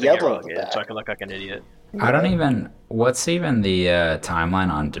 and I hope they get relegated so I can look like an idiot. I don't even. What's even the timeline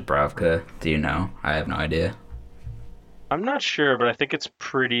on Dubravka? Do you know? I have no idea. I'm not sure, but I think it's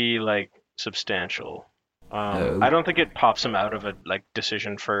pretty like substantial. I don't think it pops him out of a like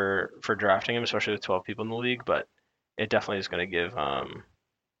decision for drafting him, especially with 12 people in the league. But it definitely is going to give.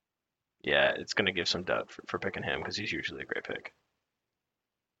 It's going to give some doubt for picking him because he's usually a great pick.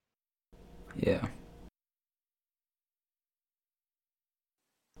 Yeah.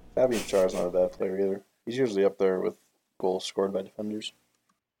 Fabian Schär's not a bad player either. He's usually up there with goals scored by defenders.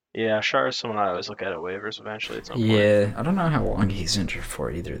 Yeah, Schär is someone I always look at waivers eventually at some point. Yeah, I don't know how long he's injured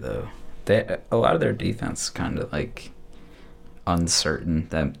for either, though. A lot of their defense kind of like uncertain.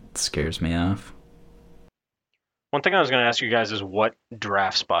 That scares me off. One thing I was going to ask you guys is what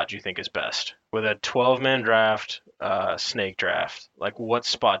draft spot do you think is best? With a 12-man draft, snake draft, like what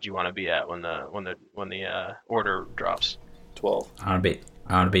spot do you want to be at when the order drops? 12. I want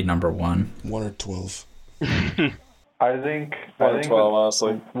to be number 1. 1 or 12. I think 12,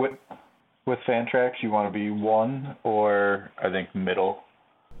 honestly. with Fantrax? You want to be 1 or I think middle?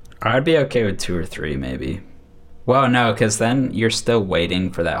 I'd be okay with 2 or 3 maybe. Well, no, because then you're still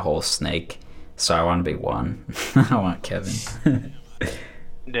waiting for that whole snake. So I want to be 1. I want Kevin.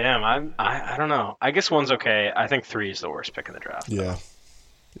 Damn, I don't know. I guess 1's okay. I think 3 is the worst pick in the draft. Yeah.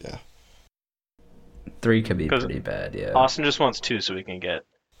 3 could be pretty bad, yeah. Austin just wants 2 so we can get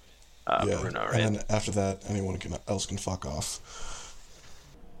Bruno, right? And then after that, anyone else can fuck off.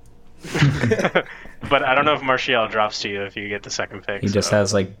 But I don't know if Martial drops to you if you get the second pick. He just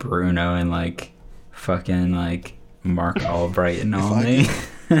has like Bruno and like fucking like Mark Albright and all me.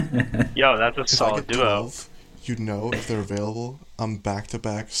 Yo, that's a If solid I get duo. 12, you'd know if they're available. I'm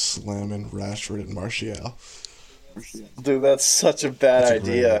back-to-back slamming Rashford and Martial. Dude, that's such a bad That's a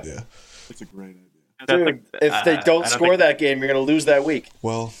great idea. idea. It's a great idea. Dude, if they don't score that game, you're going to lose that week.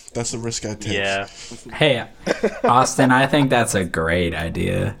 Well, that's the risk I take. Yeah. Hey, Austin, I think that's a great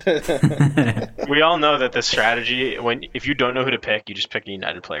idea. We all know that the strategy, if you don't know who to pick, you just pick a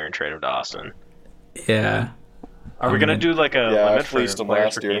United player and trade him to Austin. Yeah. Are we going to do like a Yeah, I limit for fleeced him players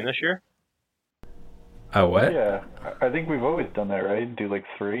last per year. team this year? Oh, what? Yeah, I think we've always done that, right? Do like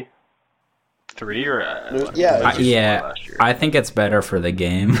 3. 3 or Yeah. Yeah, I think it's better for the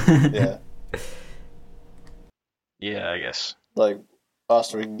game. Yeah. Yeah, I guess. Like,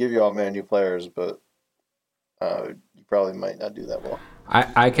 Austin, we can give you all Man U players, but you probably might not do that well.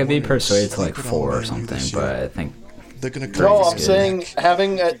 I could be persuaded to like Look at 4 all or Man U something, this but year. I think They're gonna No, Crazy I'm good. saying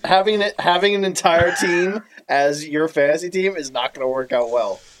having an entire team as your fantasy team is not going to work out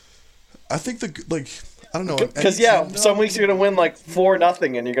well. I think I don't know. Because some weeks you're going to win like 4-0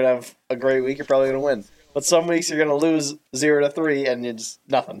 and you're going to have a great week. You're probably going to win. But some weeks you're going to lose 0-3 and you just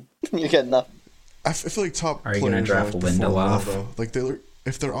nothing. You get nothing. I feel like top Are you players gonna draft always perform well, Lindelof? though. Like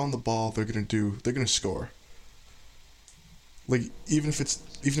if they're on the ball, they're gonna score. Like even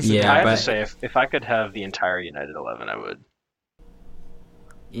if Yeah, I have but- to say, if I could have the entire United 11, I would.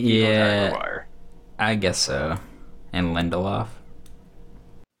 yeah, Maguire. I guess so. And Lindelof.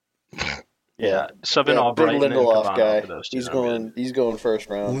 Yeah, subbing Yeah, Albright big and then Lindelof Cavani guy. for those two. He's going first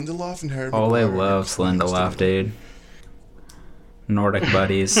round. Lindelof and Harry Ole Maguire loves are Lindelof, dude. Nordic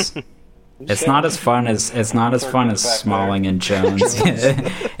buddies. It's not as fun as Smalling and Jones.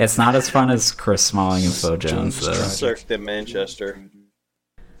 It's not as fun as Chris Smalling and Phil Jones, is though. tragic. Circuit in Manchester.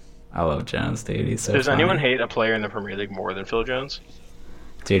 I love Jones, dude. He's so Does funny. anyone hate a player in the Premier League more than Phil Jones?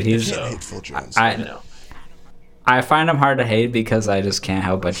 Dude, I he's. can't hate Phil Jones. I I know. I find him hard to hate because I just can't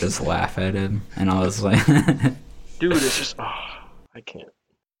help but just laugh at him, and I was like, Dude, it's just I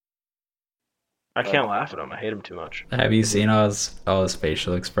can't laugh at him. I hate him too much. have you seen all his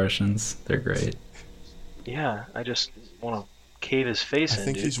facial expressions? They're great. Yeah, I just want to cave his face I in,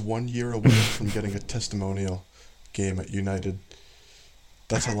 think dude. he's 1 year away from getting a testimonial game at United.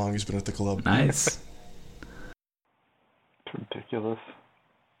 That's how long he's been at the club. Nice. It's ridiculous.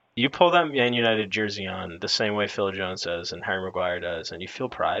 You pull that Man United jersey on the same way Phil Jones does and Harry Maguire does, and you feel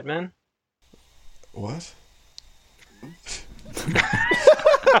pride, man. What?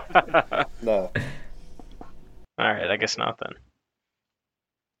 No. All right, I guess not then.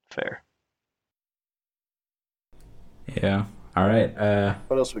 Fair. Yeah. All right.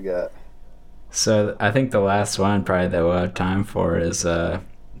 What else we got? So I think the last one probably that we'll have time for is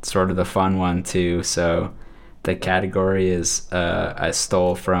sort of the fun one too. So the category is I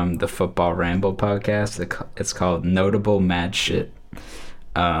stole from the Football Ramble podcast. It's called Notable Mad Shit.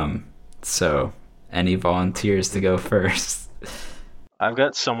 So any volunteers to go first? I've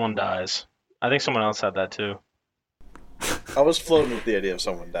got Someone Dies. I think someone else had that too. I was floating with the idea of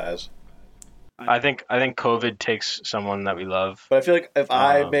someone dies. I think COVID takes someone that we love. But I feel like if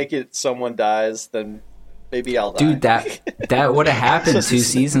I Um, make it someone dies, then maybe I'll die. Dude, that would have happened 2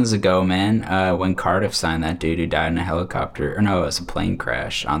 seasons ago, man. When Cardiff signed that dude who died in a helicopter, or no, it was a plane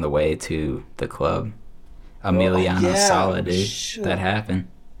crash on the way to the club. Emiliano yeah, Sala, dude. shit. That happened.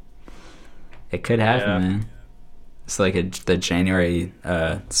 It could happen, Yeah. man. It's like the January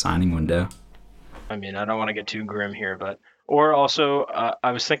signing window. I mean, I don't want to get too grim here, but or also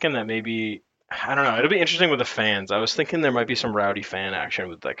I was thinking that maybe I don't know. It'll be interesting with the fans. I was thinking there might be some rowdy fan action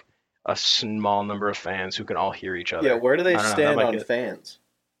with like a small number of fans who can all hear each other. Yeah, where do they I don't know, that stand might on get- fans?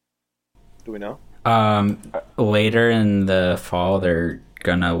 Do we know? Later in the fall, they're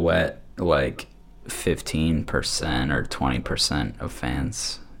gonna let like 15% or 20% of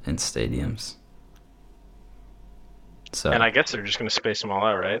fans in stadiums. So And I guess they're just going to space them all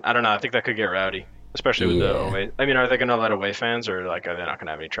out, right? I don't know. I think that could get rowdy, especially with the Yeah. away. I mean, are they going to let away fans, or like are they not going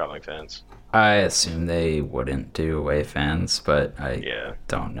to have any traveling fans? I assume they wouldn't do away fans, but I Yeah.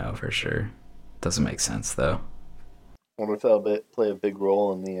 don't know for sure. Doesn't make sense though. Wonder if that'll play a big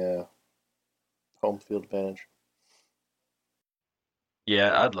role in the Home field advantage.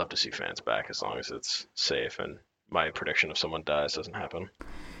 Yeah, I'd love to see fans back as long as it's safe and my prediction if someone dies doesn't happen.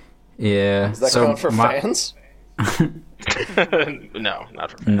 Yeah. Does that count for fans? No,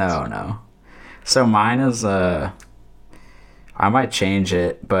 not for fans. No. So mine is I might change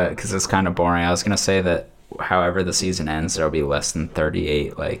it, but because it's kind of boring. I was gonna say that however the season ends, there'll be less than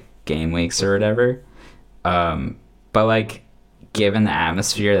 38 like game weeks or whatever. But like, given the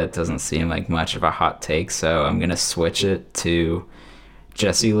atmosphere, that doesn't seem like much of a hot take. So I'm gonna switch it to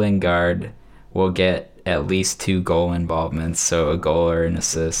Jesse Lingard will get at least 2 goal involvements, so a goal or an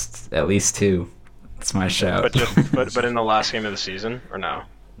assist, at least 2. That's my shout. But in the last game of the season, or no?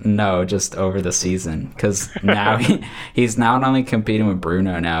 No, just over the season, because now he's not only competing with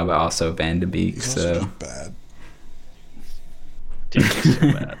Bruno now, but also Van de Beek. He's So also just bad. Dude, he's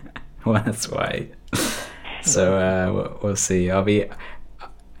so bad. well, that's why. So we'll see.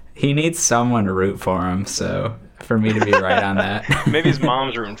 He needs someone to root for him. So for me to be right on that, Maybe his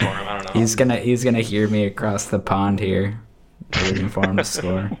mom's rooting for him. I don't know. he's gonna hear me across the pond here, rooting for him to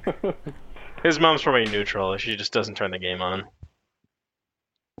score. His mom's probably neutral. She just doesn't turn the game on.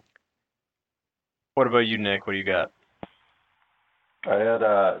 What about you, Nick? What do you got? I had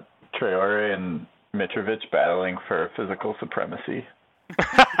Traore and Mitrovic battling for physical supremacy.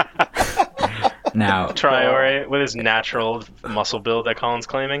 Now, Traore with his natural muscle build that Colin's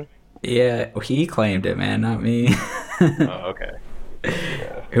claiming? yeah, he claimed it, man, not me. Oh, okay.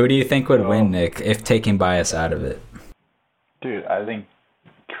 Yeah. Who do you think would win, Nick, if taking bias out of it? Dude, I think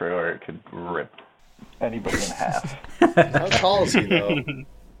Traore could rip anybody in half. How tall is he, though?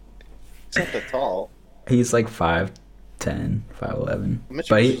 He's not that tall. He's like 5'10", 5'11". Mitch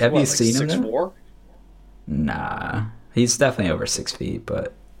But is have what, you like seen him? 6'4"? Nah, he's definitely over 6 feet,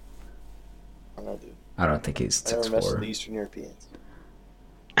 but I don't know, dude. I don't think he's I never messed with 6'4". the Eastern Europeans.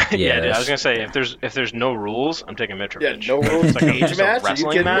 Yeah, dude, I that's- was gonna say if there's no rules, I'm taking Mitrovic. Yeah, no rules It's like cage just a match? Are you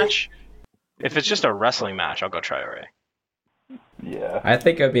wrestling kidding me? match. If it's just a wrestling match, I'll go Traore. Yeah. I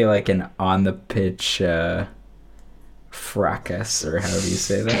think it'd be like an on the pitch fracas, or however you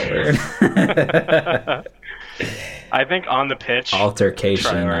say that word. I think on the pitch,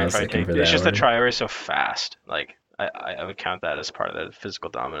 Altercation. I Traore was probably looking take. for that It's just that word. Traore is so fast. Like I would count that as part of the physical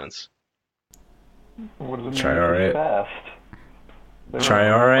dominance. What does it mean? Traore. He's fast. They don't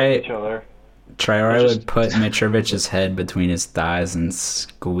Traore- fight each other. Traore Just- would put Mitrovic's head between his thighs and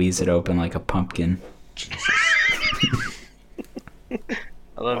squeeze it open like a pumpkin.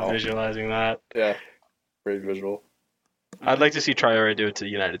 I love Wow. visualizing that. Yeah. Great visual. I'd like to see Traore do it to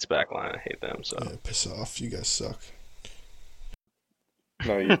United's back line. I hate them. So Yeah, piss off. You guys suck.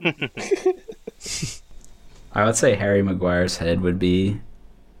 No, you. I would say Harry Maguire's head would be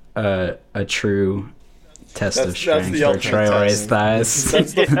a true test of That's strength the for ultimate Traore's test. thighs.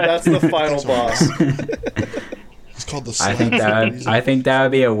 That's the final boss. It's called the I think that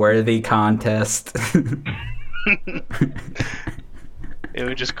would be a worthy contest. it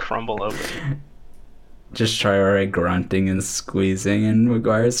would just crumble open. Just Traore grunting and squeezing, and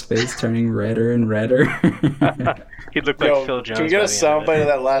Maguire's face turning redder and redder. He'd look like Yo, Phil Jones. can we get by a the end of soundbite it. of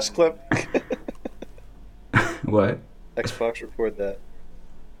that last clip? What? Xbox, record that.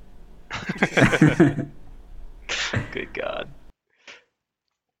 Good God.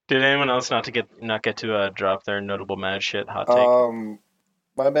 Did anyone else not get to drop their notable mad shit hot take?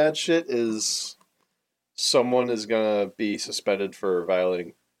 My bad shit is someone is gonna be suspended for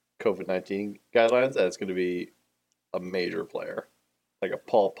violating COVID-19 guidelines, and it's gonna be a major player, like a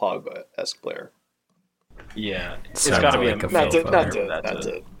Paul Pogba-esque player. Yeah, it's Sounds got to be like a a Not Not to- to, not not to- to, not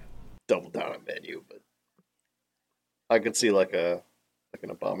to double down on Man U, but I could see like an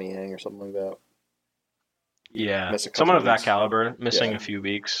Aubameyang or something like that. Yeah, Miss a couple someone of that weeks. caliber missing Yeah. a few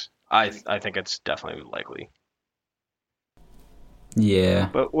weeks. I think it's definitely likely. Yeah.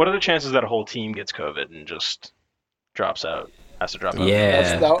 But what are the chances that a whole team gets COVID and just drops out? Has to drop out.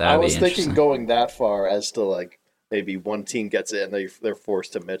 Yeah. I that'd was be thinking interesting. going that far as to like maybe one team gets it and they're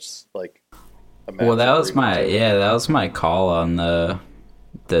forced to miss like a match. Well, that or was even my two. that was my call on the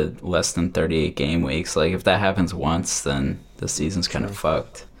less than 38 game weeks. Like, if that happens once, then the season's kind of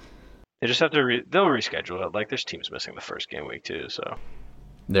fucked. They just have to. They'll reschedule it. Like there's teams missing the first game week too. So Are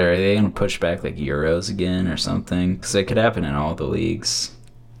they gonna push back like Euros again or something? Because it could happen in all the leagues.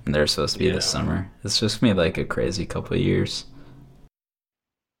 And they're supposed to be this Yeah. summer. It's just gonna be like a crazy couple of years.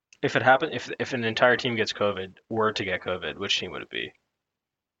 if it happened, if an entire team gets COVID, were to get COVID, which team would it be?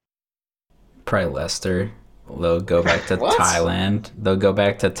 Probably Leicester. They'll go back to What? Thailand. They'll go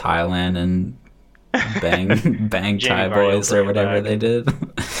back to Thailand and bang Jamie Thai Vardy will boys or bring it whatever back. they did,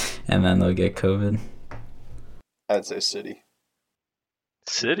 and then they'll get COVID. I'd say City.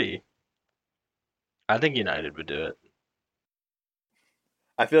 City. I think United would do it.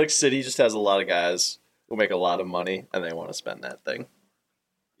 I feel like City just has a lot of guys who make a lot of money and they want to spend that thing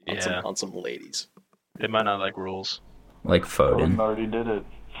on some ladies. They might not like rules. Like Foden Foden, already did it.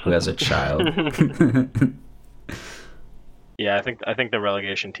 who has a child. Yeah, I think the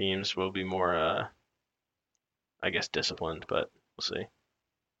relegation teams will be more, I guess, disciplined, but we'll see.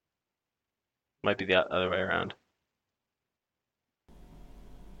 Might be the other way around.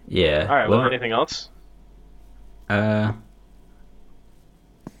 Yeah. All right. Well, anything else? No,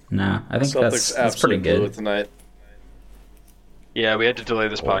 I think that's pretty absolutely blew it good. tonight. Yeah, we had to delay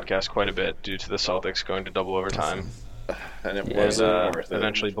this podcast quite a bit due to the Celtics going to double overtime And it Yeah. wasn't worth it.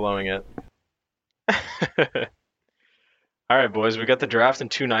 eventually blowing it. All right, boys, we got the draft in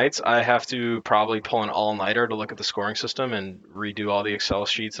 2 nights. I have to probably pull an all-nighter to look at the scoring system and redo all the Excel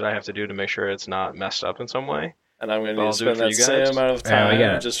sheets that I have to do to make sure it's not messed up in some way. And I'm going to I'll need to do it spend for that you same guys. amount of Yeah, we time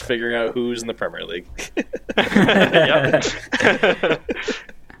got it. just figuring out who's in the Premier League. Yep.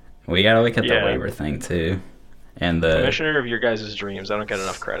 We gotta look at Yeah. the waiver thing too, and the Commissioner of your guys' dreams. I don't get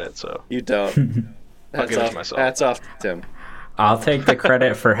enough credit, so You don't. I'll give it to myself. Hats off to Tim. I'll take the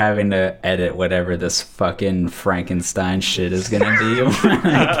credit for having to edit whatever this fucking Frankenstein shit is gonna be.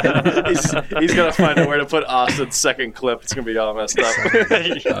 He's going to find out where to put Austin's second clip. It's going to be all messed up.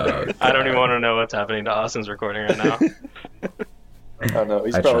 I don't even want to know what's happening to Austin's recording right now. Oh no,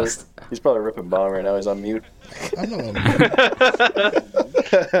 I trust. he's probably ripping bomb right now. He's on mute. I'm not on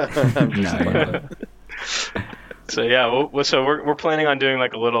No, you're not. So yeah, so we're planning on doing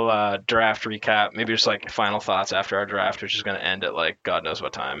like a little draft recap, maybe just like final thoughts after our draft, which is going to end at like God knows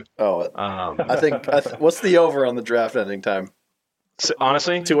what time. Oh, I think what's the over on the draft ending time? So,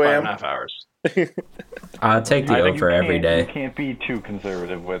 honestly, 2 a.m.? 5.5 hours. I'll take the I think over every You day. can't be too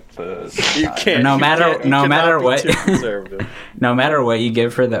conservative with the. You can't. No you matter- can't- you no cannot matter be what- too conservative. No matter what you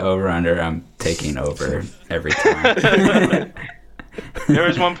give for the over under, I'm taking over every time. There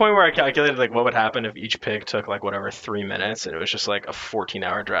was one point where I calculated like what would happen if each pick took like whatever 3 minutes, and it was just like a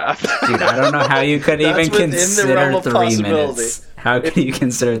 14-hour draft. Dude, I don't know how you could That's even within the consider realm of 3 possibility. minutes. How could you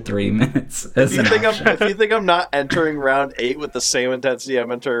consider 3 minutes as If an you think option? if you think I'm not entering round 8 with the same intensity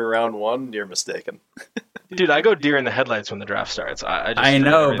I'm entering round 1, you're mistaken. Dude, I go deer in the headlights when the draft starts. I just I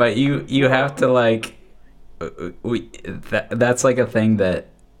know, but you have to like, that's like a thing that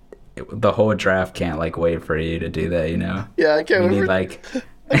the whole draft can't like wait for you to do that. You know, Yeah, I can't you wait need for like.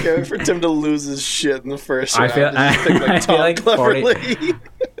 I can't wait for Tim to lose his shit in the first I round. feel- and just pick, I feel like 40 Cleverly.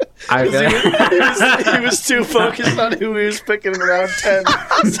 I feel he was too focused on who he was picking in round 10,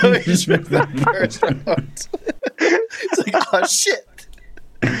 so he just picked that first round. It's like, oh shit.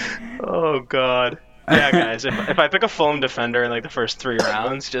 Oh god. Yeah, guys, if I pick a Fulham defender in like the first 3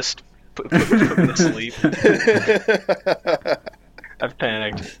 rounds, just put me to sleep. I've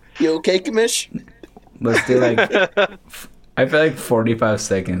panicked. You okay, Kamish? let's do like. I feel like 45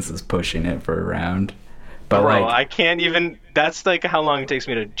 seconds is pushing it for a round, but Bro, like I can't even. That's like how long it takes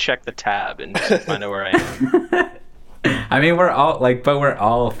me to check the tab and just find out where I am. I mean we're all like, but we're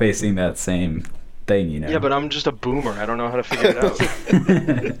all facing that same thing, you know. Yeah, but I'm just a boomer. I don't know how to figure it out.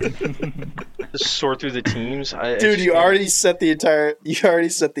 Just sort through the teams. Dude, you already set the entire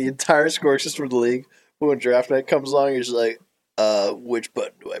scoring system of the league. But when draft night comes along, you're just like, which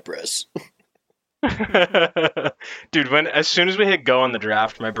button do I press? Dude, as soon as we hit go on the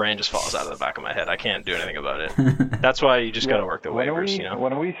draft, my brain just falls out of the back of my head. I can't do anything about it. That's why you just got to work the waivers, you know.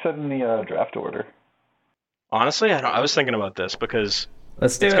 When are we setting the draft order? Honestly, I was thinking about this because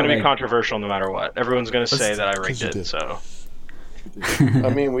Let's do it's it. going to be like- controversial no matter what. Everyone's going to say that I rigged you it. did. So I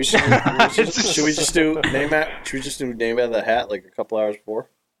mean, should we just do name out of the hat like a couple hours before?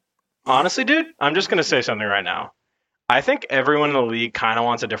 honestly, dude, I'm just going to say something right now. I think everyone in the league kind of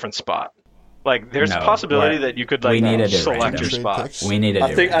wants a different spot. Like, there's a No, possibility we're- that you could we like needed it select random. your Trade spot. picks. We need to.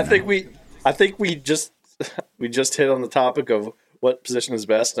 I think we just hit on the topic of what position is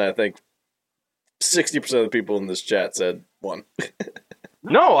best, and I think 60% of the people in this chat said 1.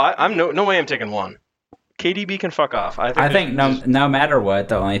 No, I'm no way I'm taking 1. KDB can fuck off. I think no matter what,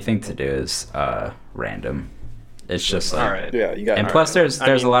 the only thing to do is random. It's just like, All right. Yeah, you got and it. plus there's I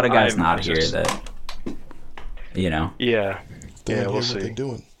mean, a lot of guys I'm not here just- that, you know. Yeah. They Yeah, don't we'll hear what see. they're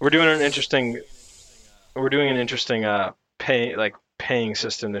doing. We're doing an interesting paying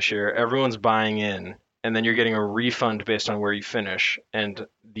system this year. Everyone's buying in, and then you're getting a refund based on where you finish, and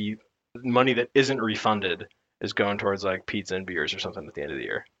the money that isn't refunded is going towards like pizza and beers or something at the end of the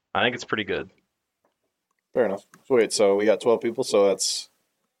year. I think it's pretty good. Fair enough. So wait, so we got 12 people, so that's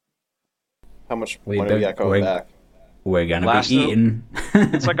how much money we got coming back? We're gonna Last be eating.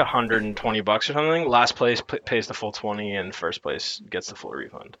 It's like $120 or something. Last place pays the full 20, and first place gets the full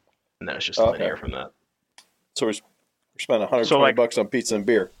refund, and then it's just Okay. linear from that. So we're spending $120 So, like- bucks on pizza and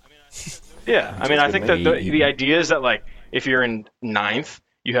beer. Yeah, I mean, I think that the Maybe. idea is that like if you're in 9th,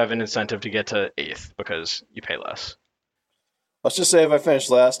 you have an incentive to get to 8th because you pay less. Let's just say if I finish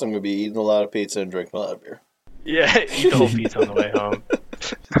last, I'm going to be eating a lot of pizza and drinking a lot of beer. Yeah, eat the whole pizza on the way home.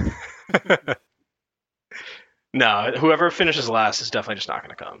 No, whoever finishes last is definitely just not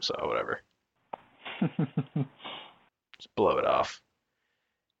going to come. So whatever, just blow it off.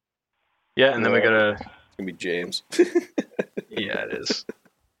 Yeah, and then we gotta. It's going to be James. Yeah, it is.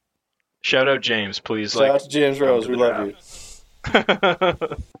 Shout out James, please. Shout out to James Rose. We love you. you.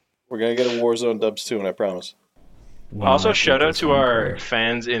 We're going to get a Warzone dubs soon, I promise. Also, shout out to our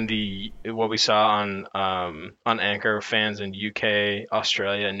fans in the what we saw on Anchor, fans in UK,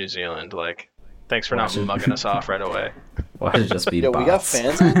 Australia, and New Zealand. Like, thanks for not Watch it. mugging us off right away. Why should it just be Yo, bots? we got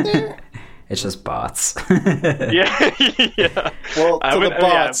fans out there? It's just bots. Yeah, yeah. Well, to the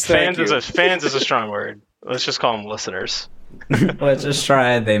bots, thank you. Fans is a strong word. Let's just call them listeners. Let's just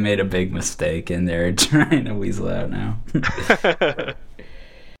try it. They made a big mistake and they're trying to weasel out now.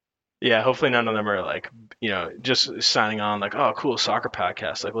 Yeah, hopefully none of them are like, just signing on like, oh, cool soccer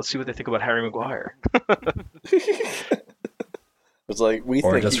podcast. Like, let's see what they think about Harry Maguire. It's like we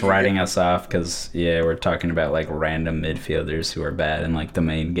Or think just writing us off because, we're talking about like random midfielders who are bad in like the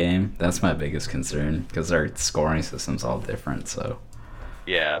main game. That's my biggest concern because our scoring system's all different. So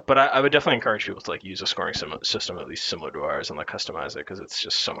Yeah, but I would definitely encourage people to like use a scoring system at least similar to ours and like customize it because it's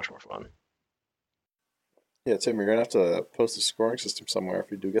just so much more fun. Yeah, Tim, you're going to have to post a scoring system somewhere if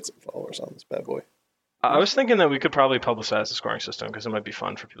you do get some followers on this bad boy. I was thinking that we could probably publicize the scoring system because it might be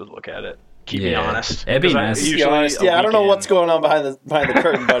fun for people to look at it. Keep me Yeah. honest. It'd be 'Cause nice. usually Be honest, a I don't know weekend- what's going on behind the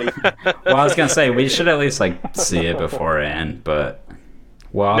curtain, buddy. well, I was gonna say we should at least like see it beforehand, but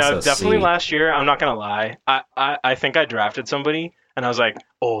we'll also No, definitely see. last year. I'm not gonna lie. I think I drafted somebody and I was like,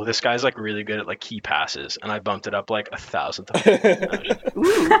 oh, this guy's like really good at like key passes, and I bumped it up like 1,000th.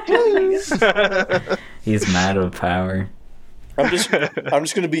 He's mad with power. I'm just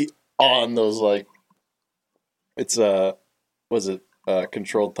going to be on those like it's was it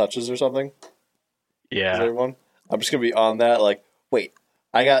controlled touches or something? Is Yeah. there one? I'm just going to be on that like, wait,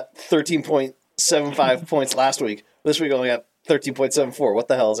 I got 13.75 points last week. This week I only got 13.74. What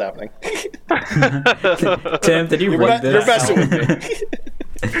the hell is happening? Tim, did you You're read you're this? messing with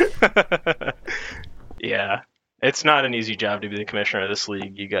me. Yeah. It's not an easy job to be the commissioner of this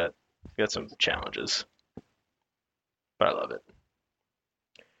league. You got some challenges. But I love it.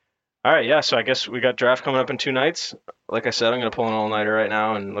 All right, yeah, so I guess we got draft coming up in 2 nights. Like I said, I'm going to pull an all-nighter right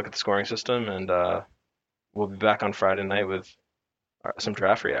now and look at the scoring system, and we'll be back on Friday night with some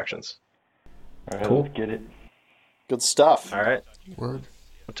draft reactions. All right, Cool. let's get it. Good stuff. All right. Word.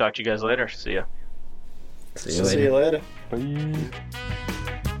 We'll talk to you guys later. See ya. See you See later. you later. Bye.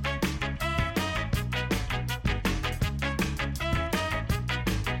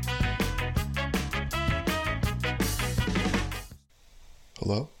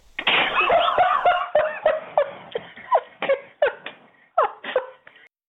 Hello?